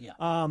 yes.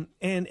 Yeah.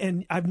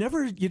 And I've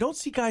never, you don't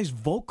see guys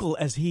vocal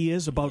as he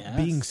is about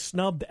being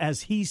snubbed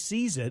as he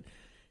sees it.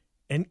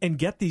 And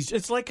get these.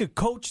 It's like a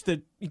coach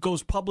that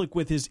goes public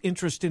with his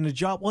interest in a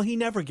job. Well, he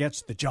never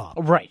gets the job.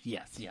 Right,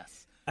 yes.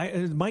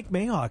 Mike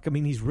Mayock, I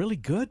mean, he's really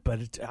good,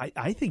 but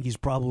I think he's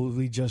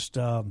probably just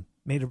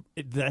made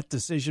that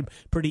decision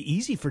pretty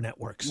easy for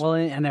networks. Well,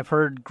 and I've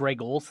heard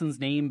Greg Olson's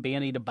name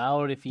bandied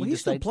about. If he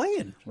he's still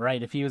playing.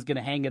 Right, if he was going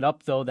to hang it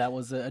up, though, that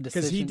was a decision.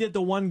 Because he did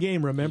the one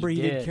game, remember?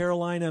 He did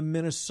Carolina,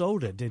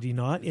 Minnesota, did he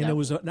not? And it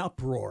was an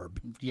uproar.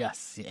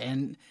 Yes,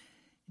 and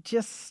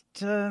just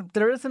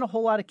there isn't a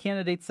whole lot of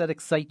candidates that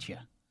excite you.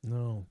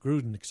 No,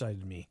 Gruden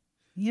excited me.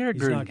 You're a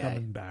He's Gruden not guy.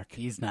 coming back.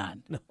 He's not.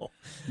 No.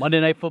 Monday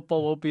Night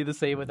Football won't be the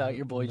same without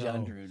your boy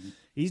John Gruden.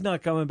 He's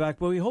not coming back,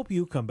 but we hope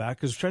you come back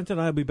because Trent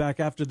and I will be back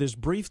after this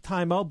brief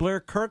timeout.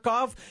 Blair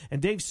Kirchhoff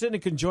and Dave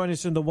Sidnick can join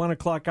us in the 1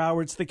 o'clock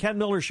hour. It's the Ken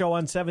Miller Show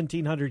on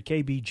 1700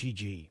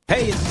 KBGG.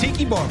 Hey, it's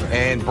Tiki Barber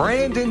and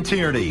Brandon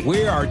Tierney.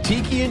 We are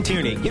Tiki and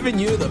Tierney, giving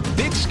you the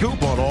big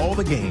scoop on all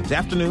the games.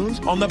 Afternoons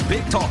on the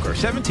Big Talker,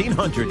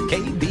 1700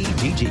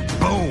 KBGG.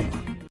 Boom.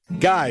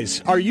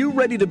 Guys, are you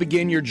ready to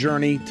begin your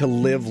journey to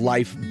live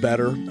life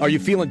better? Are you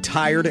feeling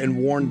tired and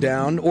worn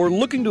down, or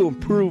looking to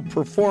improve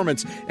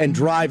performance and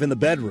drive in the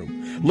bedroom?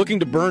 Looking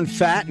to burn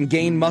fat and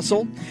gain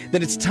muscle?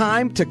 Then it's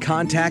time to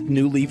contact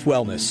New Leaf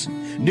Wellness.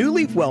 New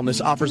Leaf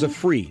Wellness offers a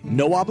free,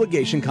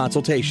 no-obligation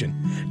consultation.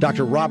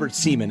 Dr. Robert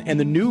Seaman and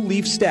the New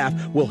Leaf staff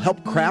will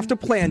help craft a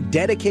plan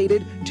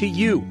dedicated to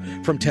you.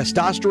 From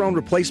testosterone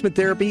replacement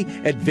therapy,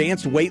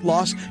 advanced weight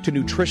loss, to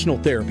nutritional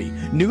therapy,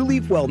 New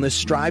Leaf Wellness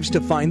strives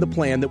to find the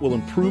plan that will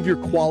improve your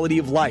quality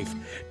of life.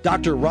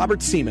 Dr.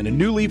 Robert Seaman and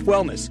New Leaf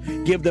Wellness.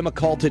 Give them a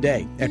call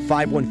today at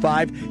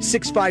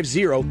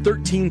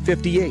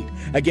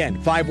 515-650-1358.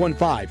 Again,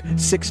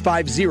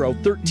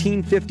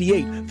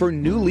 515-650-1358 for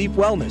New Leaf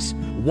Wellness.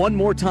 One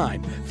more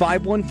time,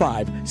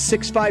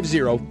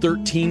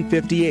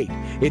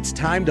 515-650-1358. It's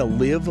time to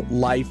live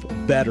life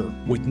better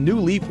with New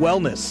Leaf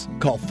Wellness.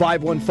 Call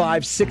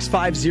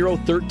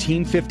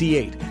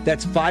 515-650-1358.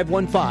 That's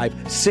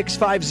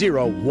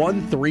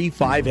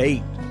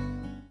 515-650-1358.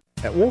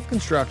 At Wolf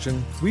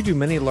Construction, we do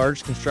many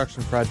large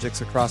construction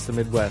projects across the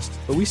Midwest,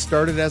 but we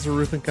started as a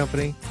roofing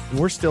company, and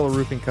we're still a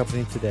roofing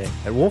company today.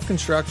 At Wolf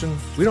Construction,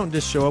 we don't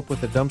just show up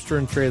with a dumpster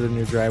and trailer in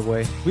your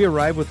driveway. We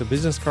arrive with a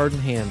business card in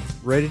hand,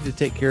 ready to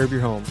take care of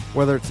your home.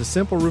 Whether it's a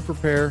simple roof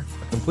repair,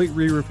 a complete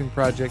re-roofing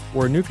project,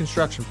 or a new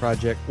construction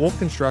project, Wolf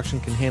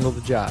Construction can handle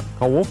the job.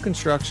 Call Wolf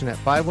Construction at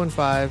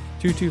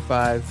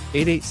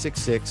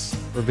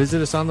 515-225-8866 or visit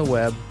us on the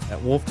web at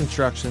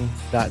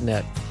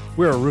wolfconstruction.net.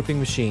 We're a roofing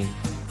machine.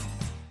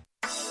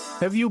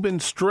 Have you been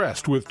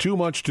stressed with too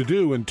much to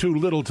do and too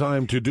little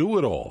time to do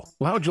it all?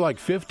 Well, how'd you like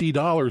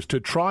 $50 to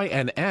try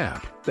an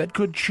app that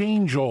could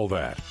change all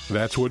that?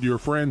 That's what your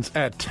friends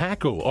at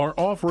Tackle are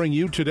offering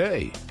you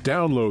today.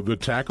 Download the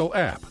Tackle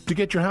app to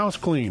get your house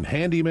clean,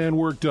 handyman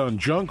work done,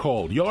 junk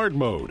hauled, yard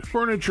mowed,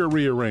 furniture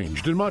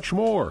rearranged, and much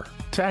more.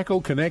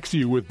 Tackle connects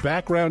you with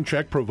background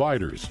check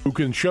providers who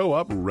can show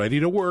up ready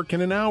to work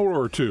in an hour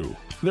or two.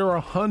 There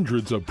are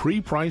hundreds of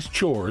pre-priced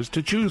chores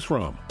to choose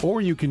from, or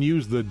you can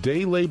use the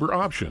day labor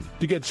option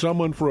to get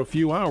someone for a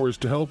few hours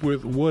to help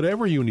with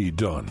whatever you need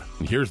done.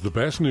 And here's the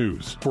best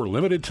news. For a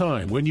limited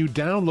time, when you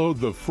download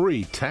the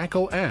free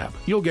Tackle app,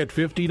 you'll get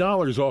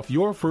 $50 off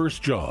your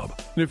first job.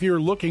 And if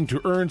you're looking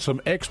to earn some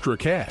extra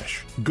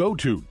cash, go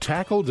to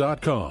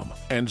Tackle.com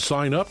and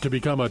sign up to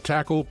become a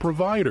Tackle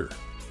provider.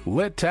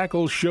 Let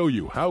Tackle show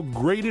you how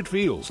great it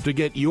feels to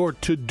get your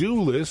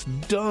to-do list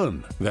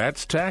done.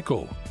 That's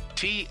Tackle.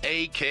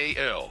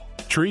 T-A-K-L.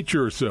 Treat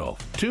yourself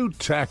to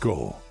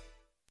Tackle.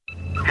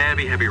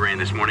 Heavy rain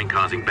this morning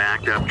causing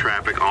backed up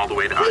traffic all the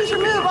way to Please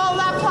remove all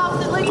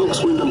laptops at least.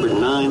 Folks, we're number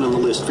 9 on the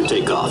list for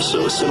takeoff,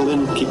 so settle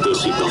in, keep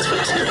those seatbelts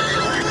fastened.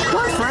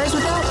 What fries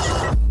with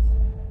that?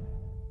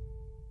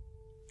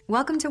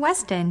 Welcome to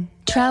Westin.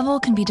 Travel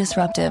can be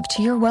disruptive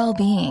to your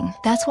well-being.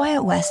 That's why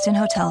at Westin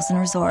Hotels and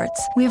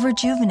Resorts, we have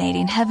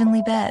rejuvenating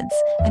heavenly beds,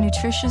 a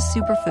nutritious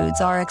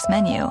superfoods RX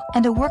menu,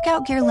 and a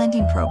workout gear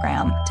lending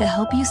program to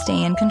help you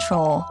stay in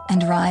control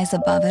and rise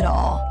above it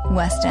all.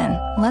 Westin,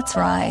 let's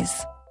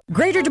rise.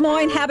 Greater Des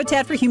Moines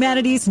Habitat for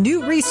Humanity's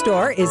new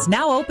Restore is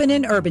now open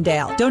in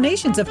Urbandale.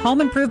 Donations of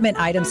home improvement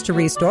items to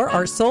Restore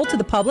are sold to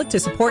the public to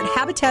support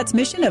Habitat's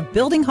mission of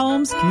building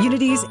homes,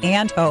 communities,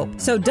 and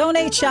hope. So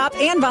donate, shop,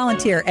 and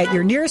volunteer at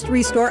your nearest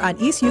Restore on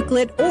East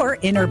Euclid or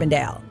in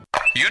Urbandale.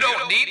 You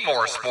don't need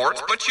more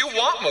sports, but you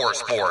want more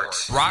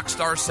sports.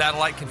 Rockstar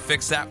Satellite can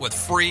fix that with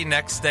free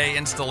next-day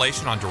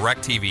installation on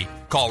DirecTV.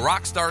 Call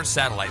Rockstar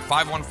Satellite,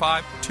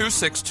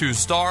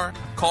 515-262-STAR.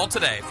 Call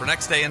today for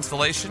next-day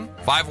installation,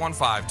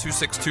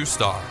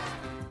 515-262-STAR.